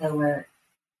point though where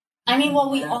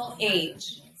we all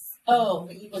age. Oh,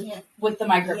 but you can't with the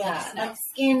micro penis. Yeah, like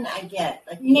skin, I get.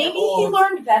 Like maybe he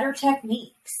learned better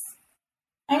techniques.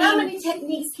 How many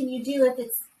techniques can you do if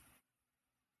it's?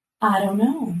 I don't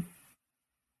know.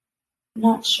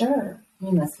 Not sure.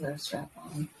 You must wear a strap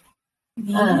on.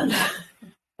 Maybe.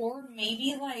 Or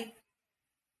maybe like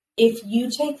if you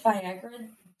take Viagra,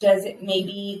 does it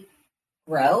maybe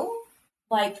grow?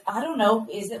 Like, I don't know,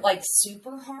 is it like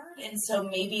super hard? And so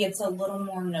maybe it's a little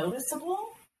more noticeable?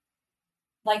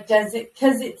 Like, does it,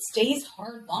 because it stays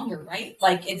hard longer, right?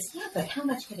 Like, it's. Yeah, but how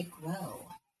much could it grow?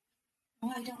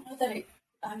 Well, I don't know that it,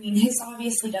 his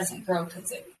obviously doesn't grow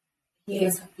because it.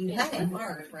 You had it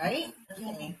hard, right?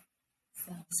 Okay.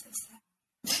 So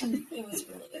sad. It was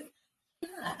really good.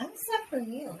 Yeah, I'm sad for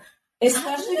you.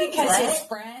 Especially because his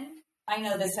friend, I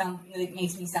know it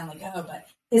makes me sound like but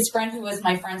his friend who was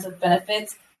my friends with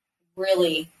benefits,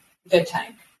 really good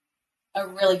time. A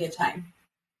really good time.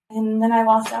 And then I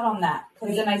lost out on that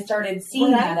because then I started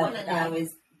seeing that. What I want to know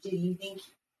is, do you think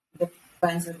the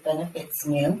friends with benefits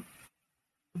knew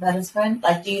about his friend?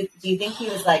 Like, do you think he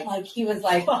was like,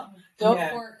 go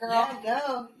for it, girl.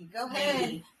 Yeah, go ahead.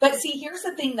 Maybe. But see, here's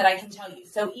the thing that I can tell you.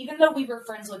 So even though we were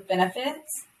friends with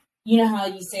benefits, you know how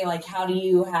you say, like, how do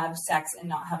you have sex and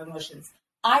not have emotions?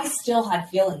 I still had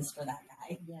feelings for that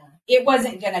guy. Yeah. It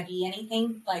wasn't going to be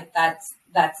anything. Like, that's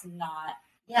not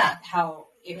how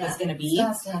it was going to be. Still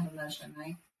has to have emotion,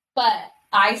 right? But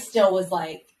I still was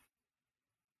like,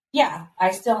 yeah,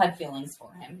 I still had feelings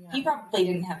for him. Yeah. He probably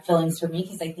didn't have feelings for me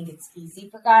because I think it's easy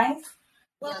for guys.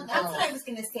 Well, that's what I was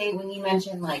going to say when you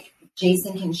mentioned, like,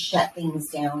 Jason can shut things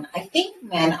down. I think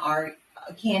men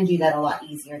can do that a lot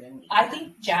easier than we can. I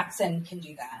think Jackson can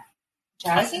do that.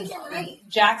 I think you're right.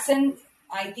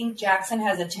 I think Jackson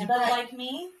has a temper like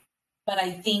me, but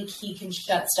I think he can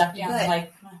shut stuff down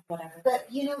whatever. But,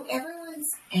 everyone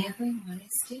is different.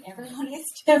 Everyone is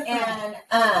different.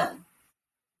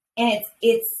 And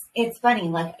it's funny,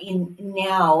 like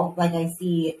now, like I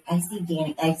see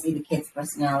Danny, I see the kids'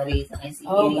 personalities, and I see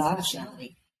Danny's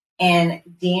personality. And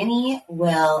Danny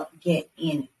will get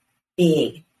in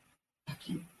big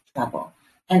fucking trouble.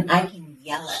 And I can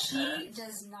yell at her. She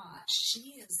does not. She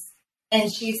is.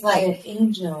 And she's like, an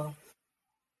angel.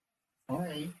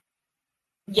 Sorry.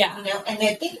 Yeah. And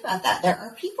then think about that. There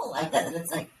are people like that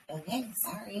it's like, okay,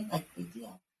 sorry, like, big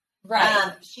deal.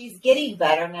 Right. She's getting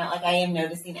better now. Like, I am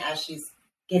noticing as she's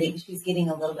getting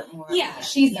a little bit more. Yeah,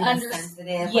 she's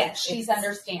sensitive. Yes, she's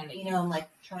understanding. I'm like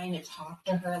trying to talk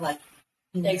to her, like,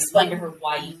 explain to her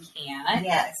why you can't.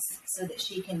 Yes, so that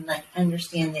she can like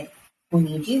understand that when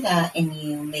you do that and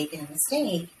you make a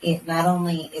mistake, it not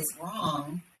only is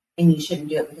wrong and you shouldn't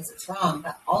do it because it's wrong,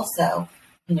 but also,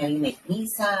 you make me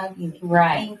sad, you make me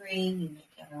angry, you make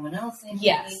everyone else angry.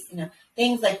 Yes.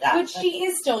 Things like that. But she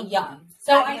is still young.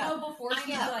 So I know before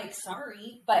she's like,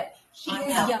 sorry, but she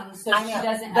is young, so she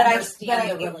doesn't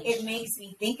understand the relationship. It makes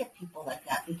me think of people like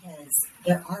that because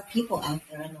there are people out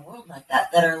there in the world like that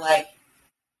are like,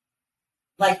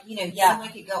 someone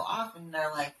could go off and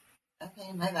they're like,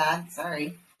 okay, my bad,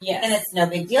 sorry. Yes. And it's no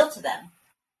big deal to them.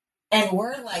 And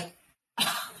we're like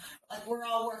we're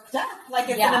all worked up. Like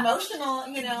it's an emotional,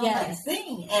 like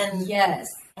thing. And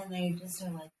and they just are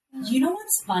like, You know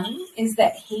what's funny is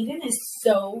that Hayden is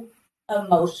so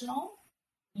emotional.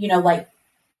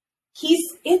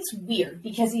 It's weird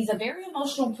because he's a very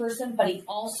emotional person, but he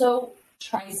also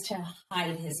tries to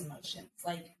hide his emotions,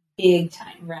 like big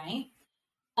time, right?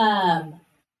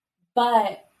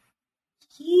 But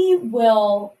he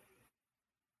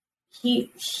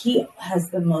has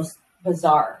the most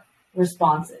bizarre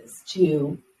responses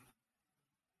to,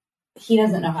 he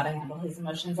doesn't know how to handle his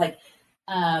emotions. Like,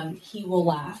 he will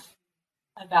laugh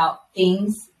about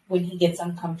things when he gets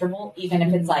uncomfortable, even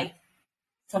if it's like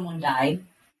someone died.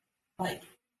 Like,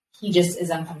 he just is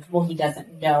uncomfortable. He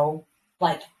doesn't know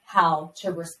like how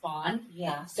to respond.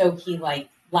 Yeah. So he like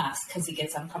laughs because he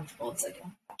gets uncomfortable. It's like, oh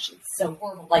my gosh, it's so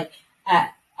horrible. Like,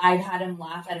 I've had him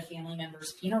laugh at a family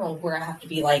member's funeral where I have to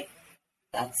be like,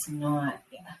 that's not,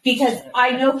 because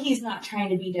I know he's not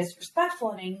trying to be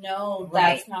disrespectful, and I know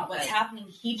that's not what's happening.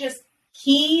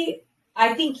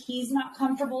 I think he's not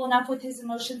comfortable enough with his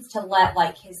emotions to let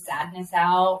like his sadness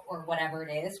out or whatever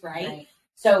it is, right?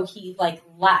 So he like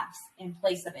laughs in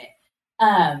place of it.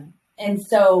 And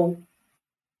so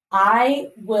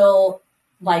I will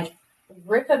like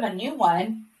rip him a new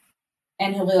one,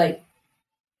 and he'll be like,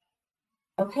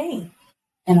 okay.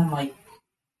 And I'm like,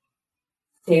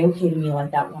 say okay to me like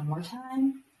that one more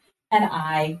time, and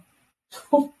I'll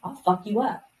fuck you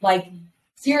up. Like,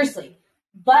 seriously.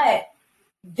 But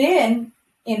then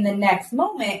in the next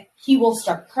moment, he will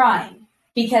start crying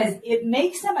because it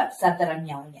makes him upset that I'm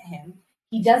yelling at him.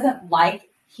 He doesn't like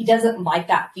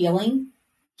that feeling.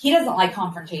 He doesn't like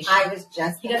confrontation. I was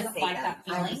just he doesn't like that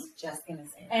feeling. I was just gonna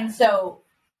say that. And so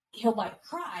he'll like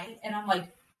cry, and I'm like,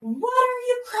 what are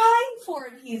you crying for?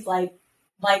 And he's like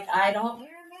I don't.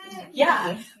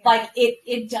 Yeah, like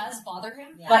it does bother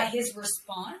him, but his first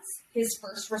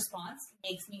response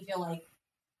makes me feel like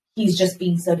he's just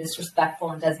being so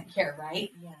disrespectful and doesn't care,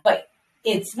 right? Yeah. But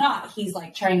it's not. He's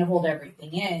like trying to hold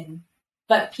everything in.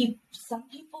 But some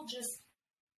people just.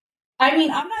 I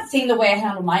mean, I'm not saying the way I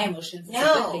handle my emotions is a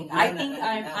good thing. I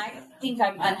think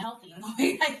I'm unhealthy in the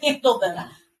way I handle them. Yeah.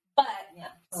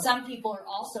 But some people are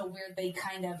also where they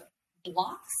kind of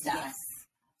block stuff. Yes.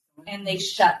 And they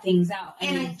shut things out,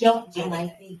 and they don't do it. I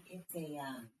think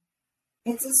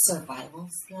it's a survival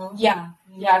skill. Yeah,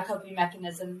 coping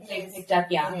mechanism they picked up.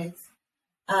 Yeah, it is.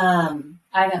 I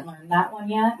haven't learned that one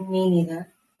yet. Me neither.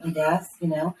 I guess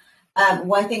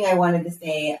one thing I wanted to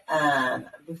say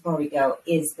before we go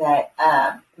is that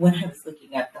when I was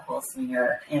looking up the whole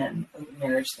swinger and open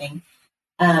marriage thing,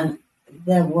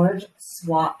 the word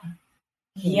swap.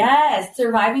 Yes,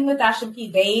 Surviving with Ash and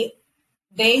P.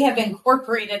 They have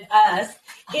incorporated us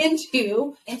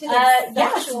into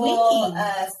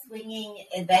swinging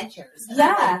adventures.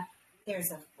 Yeah.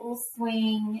 There's a full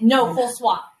swing. No, full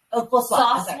swap. Oh, full swap.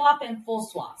 Soft swap and full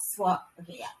swap. Swap.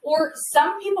 Okay, yeah. Or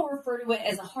some people refer to it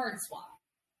as a hard swap.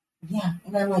 Yeah.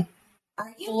 And I'm like,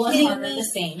 are you full kidding and me? The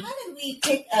same. How did we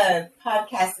pick a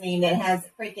podcast name that has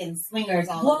freaking swingers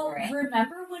all over it? Well,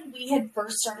 remember when we had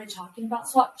first started talking about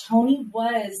swap, Tony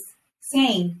was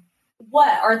saying,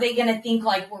 what, are they going to think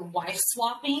like we're wife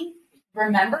swapping?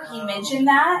 Remember, he mentioned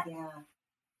that? Yeah.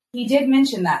 He did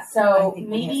mention that. So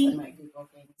maybe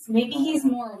he's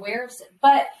more aware of it.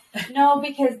 But no,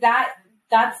 because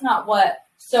that's not what.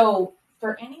 So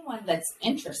for anyone that's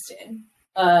interested,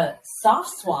 soft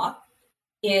swap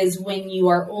is when you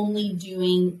are only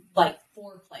doing like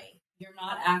foreplay. You're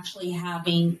not actually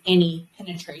having any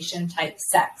penetration type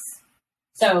sex.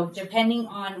 So depending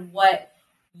on what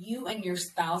you and your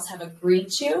spouse have agreed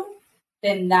to,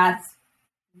 then that's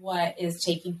what is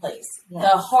taking place. Yes.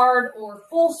 The hard or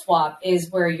full swap is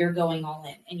where you're going all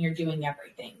in and you're doing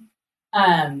everything.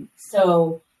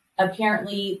 So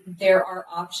apparently there are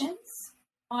options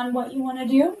on what you want to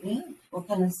do. Yeah. What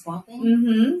kind of swapping?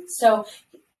 Mm-hmm. So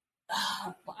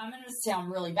I'm going to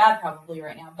sound really bad probably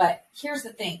right now, but here's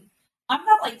the thing. I'm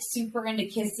not like super into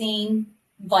kissing,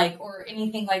 like, or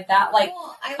anything like that. Like,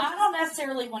 well, I don't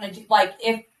necessarily want to do, like,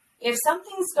 if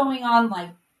something's going on, like,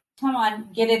 come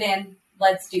on, get it in,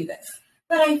 let's do this.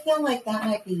 But I feel like that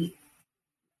might be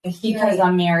because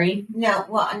I'm married. No,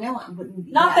 well, no, I wouldn't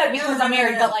be. Not that because I'm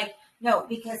married, but like, no,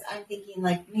 because I'm thinking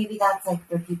like maybe that's like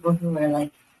for people who are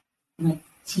like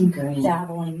tinkering,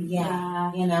 dabbling,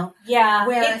 yeah. Yeah.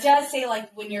 Whereas, it does say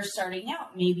like when you're starting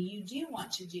out, maybe you do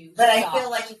want to do. But I feel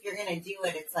like if you're gonna do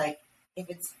it, it's like if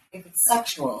it's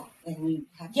sexual, then you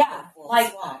have to go full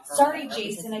like swap. Sorry,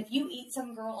 Jason, if you eat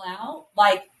some girl out,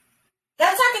 like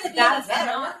that's not gonna be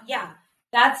better.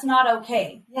 That's not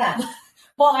okay. Yeah.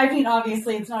 Well, I mean,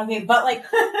 obviously it's not okay, but like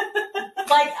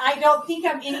I don't think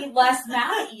I'm any less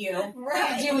mad at you for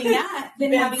doing that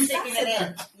than having sex with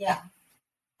her. Yeah.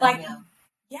 Like,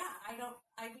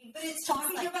 I mean, but it's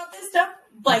talking about this stuff,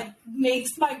 like,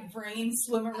 makes my brain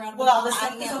swim around with all this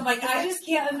stuff. I'm like, I just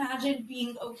can't imagine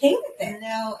being okay with it.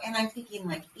 No, and I'm thinking,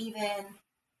 like, even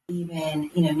even,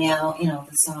 now,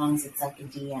 the songs, it's like a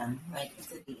DM, right?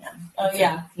 It's a DM. Oh,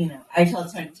 yeah. I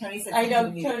told Tony said, I know,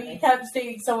 Tony kept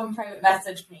saying someone private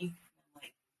messaged me.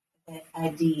 Like, a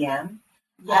DM.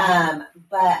 Yeah.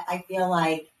 But I feel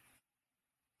like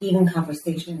even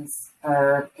conversations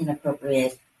are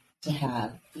inappropriate to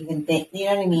have. Even you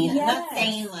know what I mean? Yes. I'm not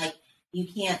saying like you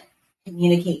can't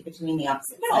communicate between the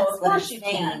opposite sex. No, of what course I'm you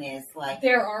saying can. is like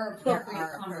There are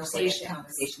appropriate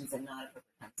conversations and not appropriate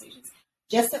conversations.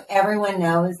 Just so everyone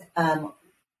knows,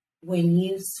 when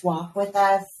you swap with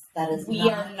us, that is we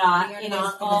are not. It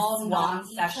is all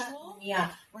non-sexual.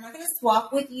 Yeah, we're not going to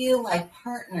swap with you like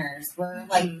partners. We're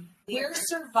like we're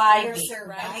surviving,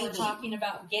 right? We're talking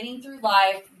about getting through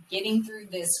life, getting through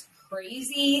this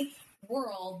crazy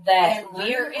world that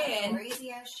we're in.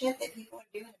 Crazy ass shit that people are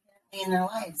doing apparently in their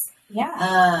lives.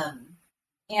 Yeah.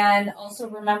 And also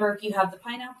remember, if you have the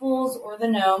pineapples or the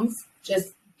gnomes, just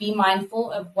be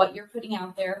mindful of what you're putting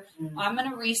out there. I'm going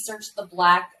to research the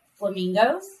black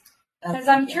flamingos because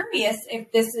I'm curious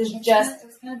if this is it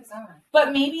was kind of bizarre.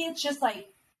 But maybe it's just like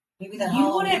maybe the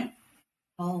Halloween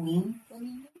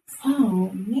flamingos. Oh,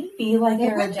 maybe like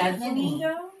they're a dead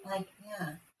flamingo. Like,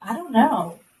 yeah, I don't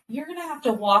know. You're gonna have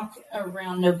to walk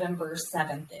around November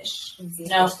 7th-ish.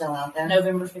 No, still out there.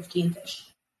 November 15th-ish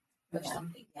or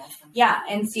something. Yeah,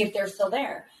 and see if they're still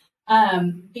there.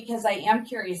 Because I am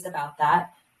curious about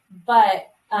that. But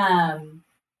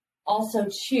also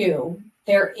too,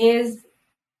 there's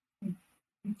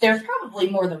probably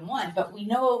more than one, but we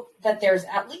know that there's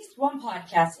at least one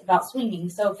podcast about swinging.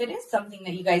 So if it is something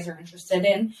that you guys are interested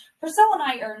in, Priscilla and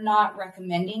I are not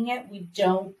recommending it. We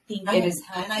don't think it is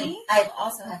healthy. I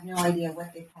also have no idea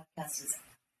what the podcast is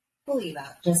fully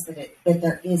about, just that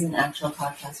there is an actual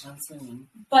podcast on swinging.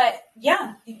 But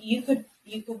yeah, you could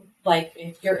like,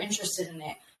 if you're interested in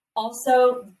it.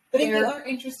 Also, but if you are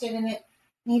interested in it,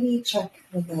 maybe check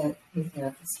with your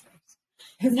therapist.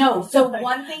 No, so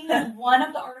one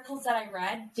of the articles that I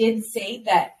read did say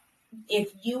that if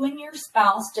you and your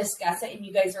spouse discuss it and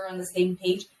you guys are on the same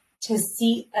page, to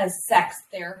see a sex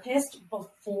therapist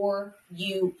before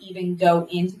you even go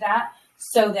into that,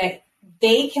 so that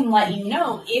they can let you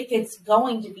know if it's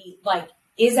going to be like,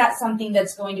 is that something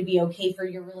that's going to be okay for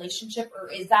your relationship, or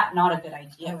is that not a good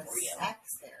idea for you?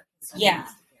 Sex therapist. Yeah.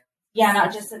 Yeah,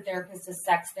 not just a therapist, a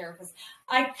sex therapist.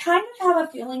 I kind of have a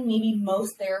feeling maybe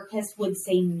most therapists would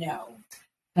say no.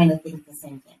 Kind of think the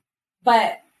same thing.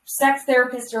 But sex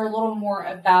therapists are a little more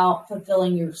about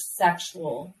fulfilling your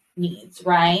sexual needs,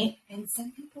 right? And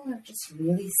some people are just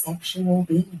really sexual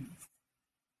beings.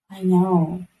 I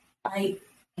know. It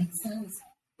sounds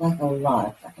like a lot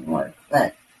of fucking work,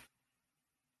 but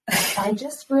I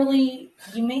just really,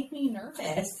 you make me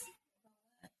nervous.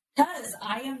 Because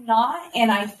I am not,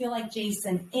 and I feel like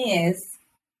Jason is.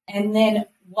 And then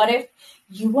what if,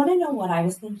 you want to know what I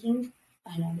was thinking?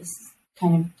 I know this is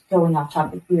kind of going off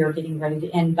topic. We are getting ready to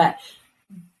end. But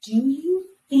do you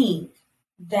think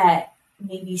that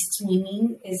maybe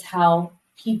swinging is how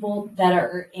people that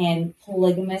are in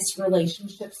polygamous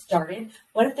relationships started?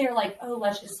 What if they're like, oh,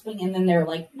 let's just swing. And then they're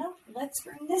like, no, let's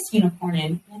bring this unicorn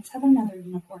in. Let's have another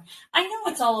unicorn. I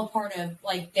know it's all a part of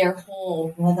like their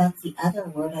whole. Well, that's the other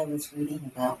word I was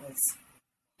reading about was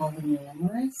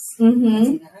polyamorous.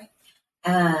 Mm-hmm. Is that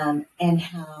right? And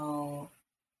how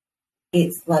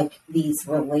it's like these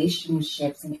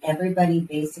relationships and everybody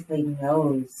basically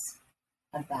knows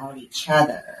about each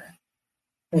other,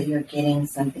 but you're getting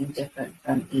something different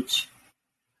from each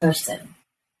person.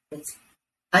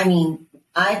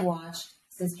 I've watched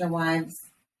Sister Wives.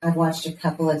 I've watched a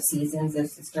couple of seasons of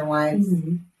Sister Wives.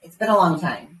 Mm-hmm. It's been a long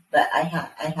time, but I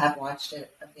have watched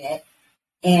it a bit,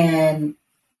 and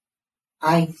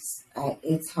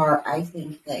it's hard. I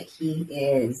think that he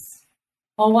is.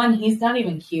 Well, one, he's not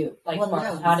even cute. Like, well,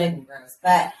 no, he's even gross.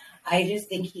 But I just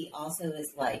think he also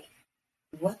is like,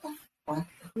 what the fuck?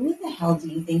 Who the hell do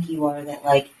you think you are? That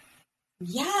like,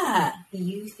 yeah, do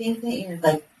you think that you're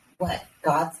like what,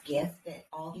 God's gift that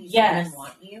all these women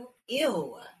want you?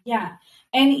 Ew. Yeah.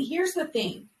 And here's the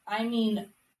thing. I mean,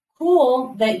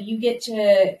 cool that you get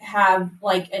to have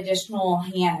like additional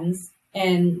hands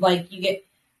and like you get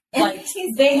like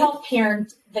they help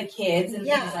parent the kids and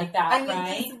things like that,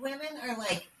 right? These women are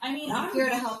like, we're here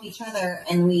to help each other,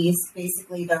 and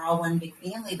they're all one big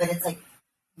family. But it's like,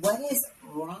 what is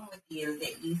wrong with you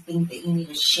that you think that you need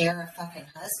to share a fucking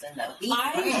husband? Though,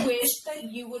 I wish that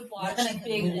you would watch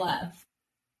Big Love.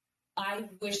 I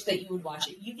wish that you would watch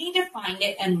it. You need to find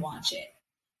it and watch it.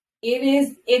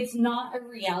 It's not a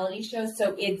reality show,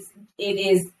 so it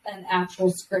is an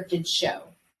actual scripted show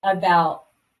about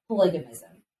polygamism.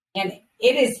 And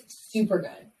it is super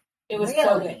good. It was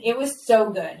so good. It was so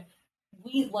good.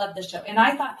 we love the show. And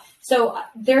I thought, so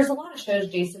there's a lot of shows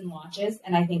Jason watches,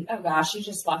 and I think, oh gosh, he's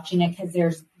just watching it because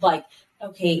there's like,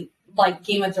 okay, like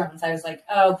Game of Thrones. I was like,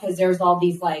 oh, because there's all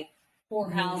these like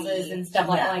whorehouses and stuff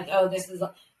like, oh, this is,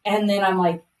 and then I'm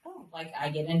like, oh, like I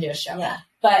get into a show. Yeah.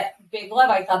 But Big Love,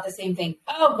 I thought the same thing.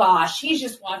 Oh gosh, he's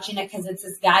just watching it because it's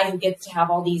this guy who gets to have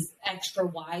all these extra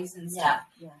wives and stuff.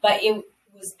 Yeah. But it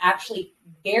was actually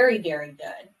very, very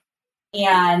good.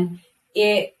 And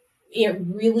it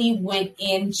really went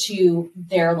into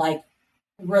their like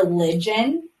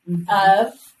religion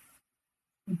of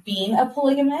being a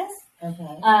polygamist.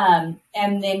 Okay.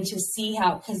 And then to see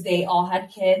how, because they all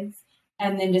had kids,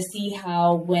 and then to see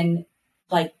how when,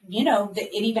 like, you know,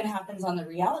 it even happens on the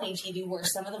reality TV where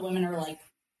some of the women are like,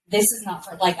 this is not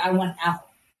for, like, I want out.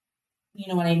 You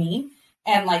know what I mean?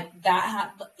 And like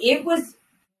that, it was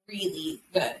really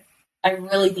good. I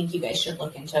really think you guys should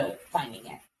look into finding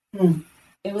it.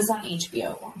 It was on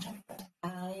HBO a long time ago.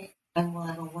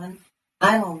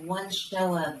 I'm a one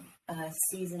show of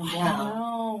season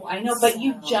down. I know, but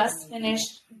you just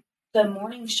finished the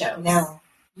morning show. No.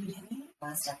 You didn't?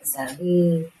 Last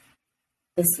episode.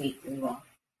 This week we will.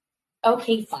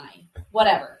 Okay, fine.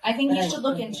 Whatever. I think you should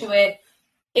look into it.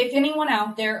 If anyone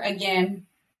out there, again,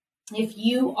 if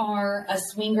you are a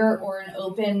swinger or an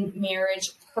open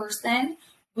marriage person,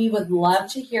 we would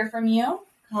love to hear from you.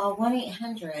 Call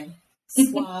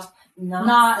 1-800-SWAP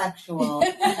non-sexual.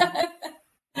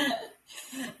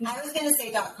 I was going to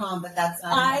say .com, but that's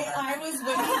not a number. I was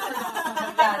waiting for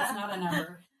 .com, but yeah, it's not a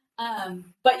number.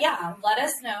 But yeah, let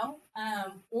us know.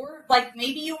 Or like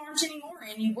maybe you aren't anymore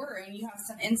and you were and you have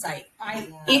some insight.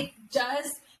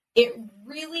 It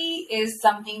really is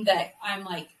something that I'm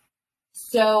like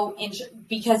so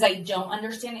because I don't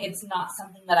understand. It's not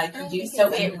something that I can do.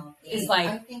 So it is like,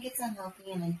 I think it's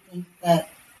unhealthy, and I think that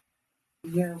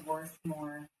you're worth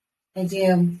more. I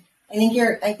do. I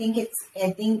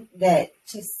think that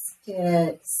to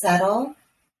settle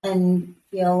and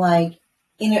feel like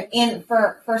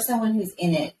for someone who's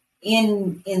in it,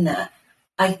 in that,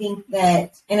 I think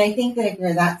that if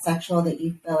you're that sexual that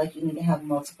you feel like you need to have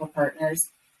multiple partners,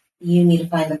 you need to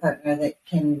find the partner that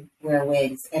can wear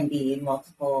wigs and be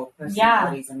multiple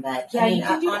personalities in bed. Yeah, you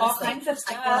can do all kinds of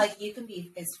stuff. I feel like you can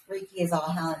be as freaky as all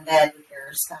hell in bed with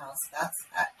your spouse.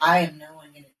 I'm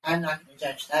not going to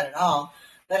judge that at all.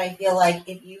 But I feel like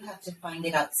if you have to find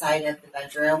it outside of the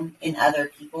bedroom in other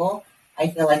people, I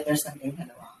feel like there's something kind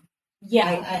of wrong.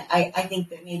 Yeah. I think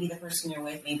that maybe the person you're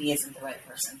with maybe isn't the right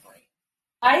person for you.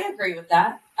 I agree with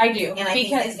that. I do. And I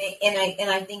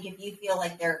think if you feel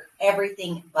like they're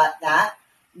everything but that,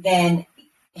 then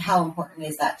how important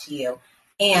is that to you?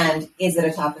 And is it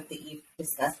a topic that you've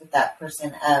discussed with that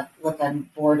person of, look, I'm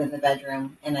bored in the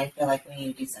bedroom and I feel like we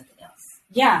need to do something else?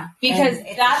 Yeah, because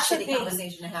that's a the thing.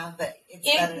 Conversation to have, but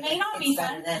it may not be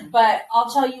fun, but I'll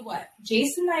tell you what,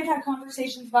 Jason and I have had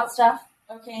conversations about stuff,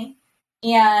 okay,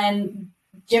 and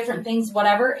different things,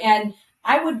 whatever, and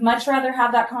I would much rather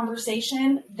have that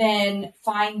conversation than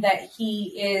find that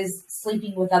he is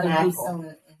sleeping with other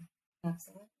people.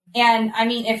 Absolutely. And I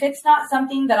mean, if it's not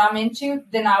something that I'm into,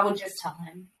 then I would just tell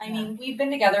him. I mean, we've been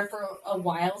together for a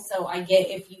while, so I get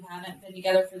if you haven't been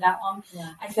together for that long.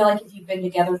 Yeah. I feel like if you've been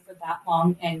together for that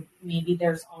long and maybe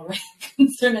there's already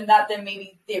concern in that, then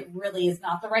maybe it really is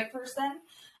not the right person.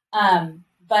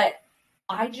 But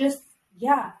I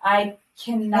cannot. I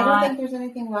don't think there's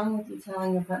anything wrong with you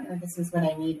telling your partner, this is what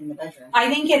I need in the bedroom.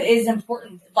 I think it is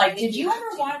important. Like, did you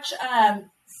ever watch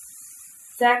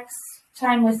Sex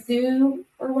Time with Sue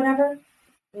or whatever?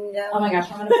 No. Oh my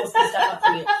gosh, I'm going to post this stuff up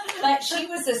for you. But she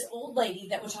was this old lady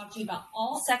that would talk to you about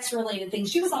all sex related things.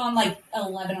 She was on like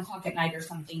 11 o'clock at night or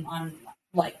something on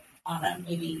like, I don't know,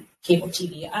 maybe cable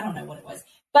TV. I don't know what it was.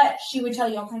 But she would tell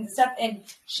you all kinds of stuff. And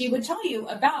she would tell you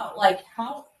about like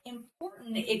how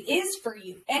important it is for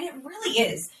you. And it really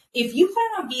is. If you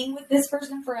plan on being with this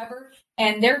person forever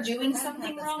and they're doing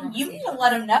something wrong, you need to let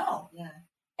them know. Yeah.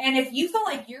 And if you feel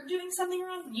like you're doing something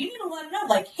wrong, you need to let them know,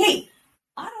 like, hey,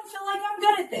 I don't feel like I'm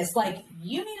good at this. Like,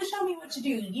 you need to show me what to do.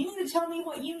 You need to tell me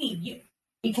what you need.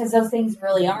 Because those things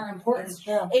really are important. It's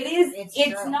true.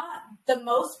 It's not the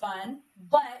most fun,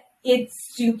 but it's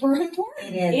super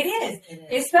important. It is.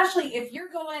 Especially if you're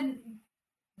going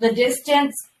the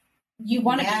distance, you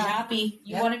want to be happy.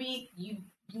 You want to be, you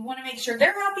want to make sure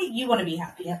they're happy. You want to be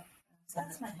happy. Yep. So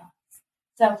that's my thoughts.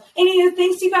 So, anyway,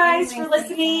 thanks you guys for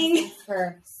listening. Thanks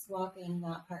for swapping,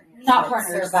 not partners. Not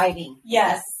partners. Surviving.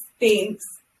 Yes. Thanks.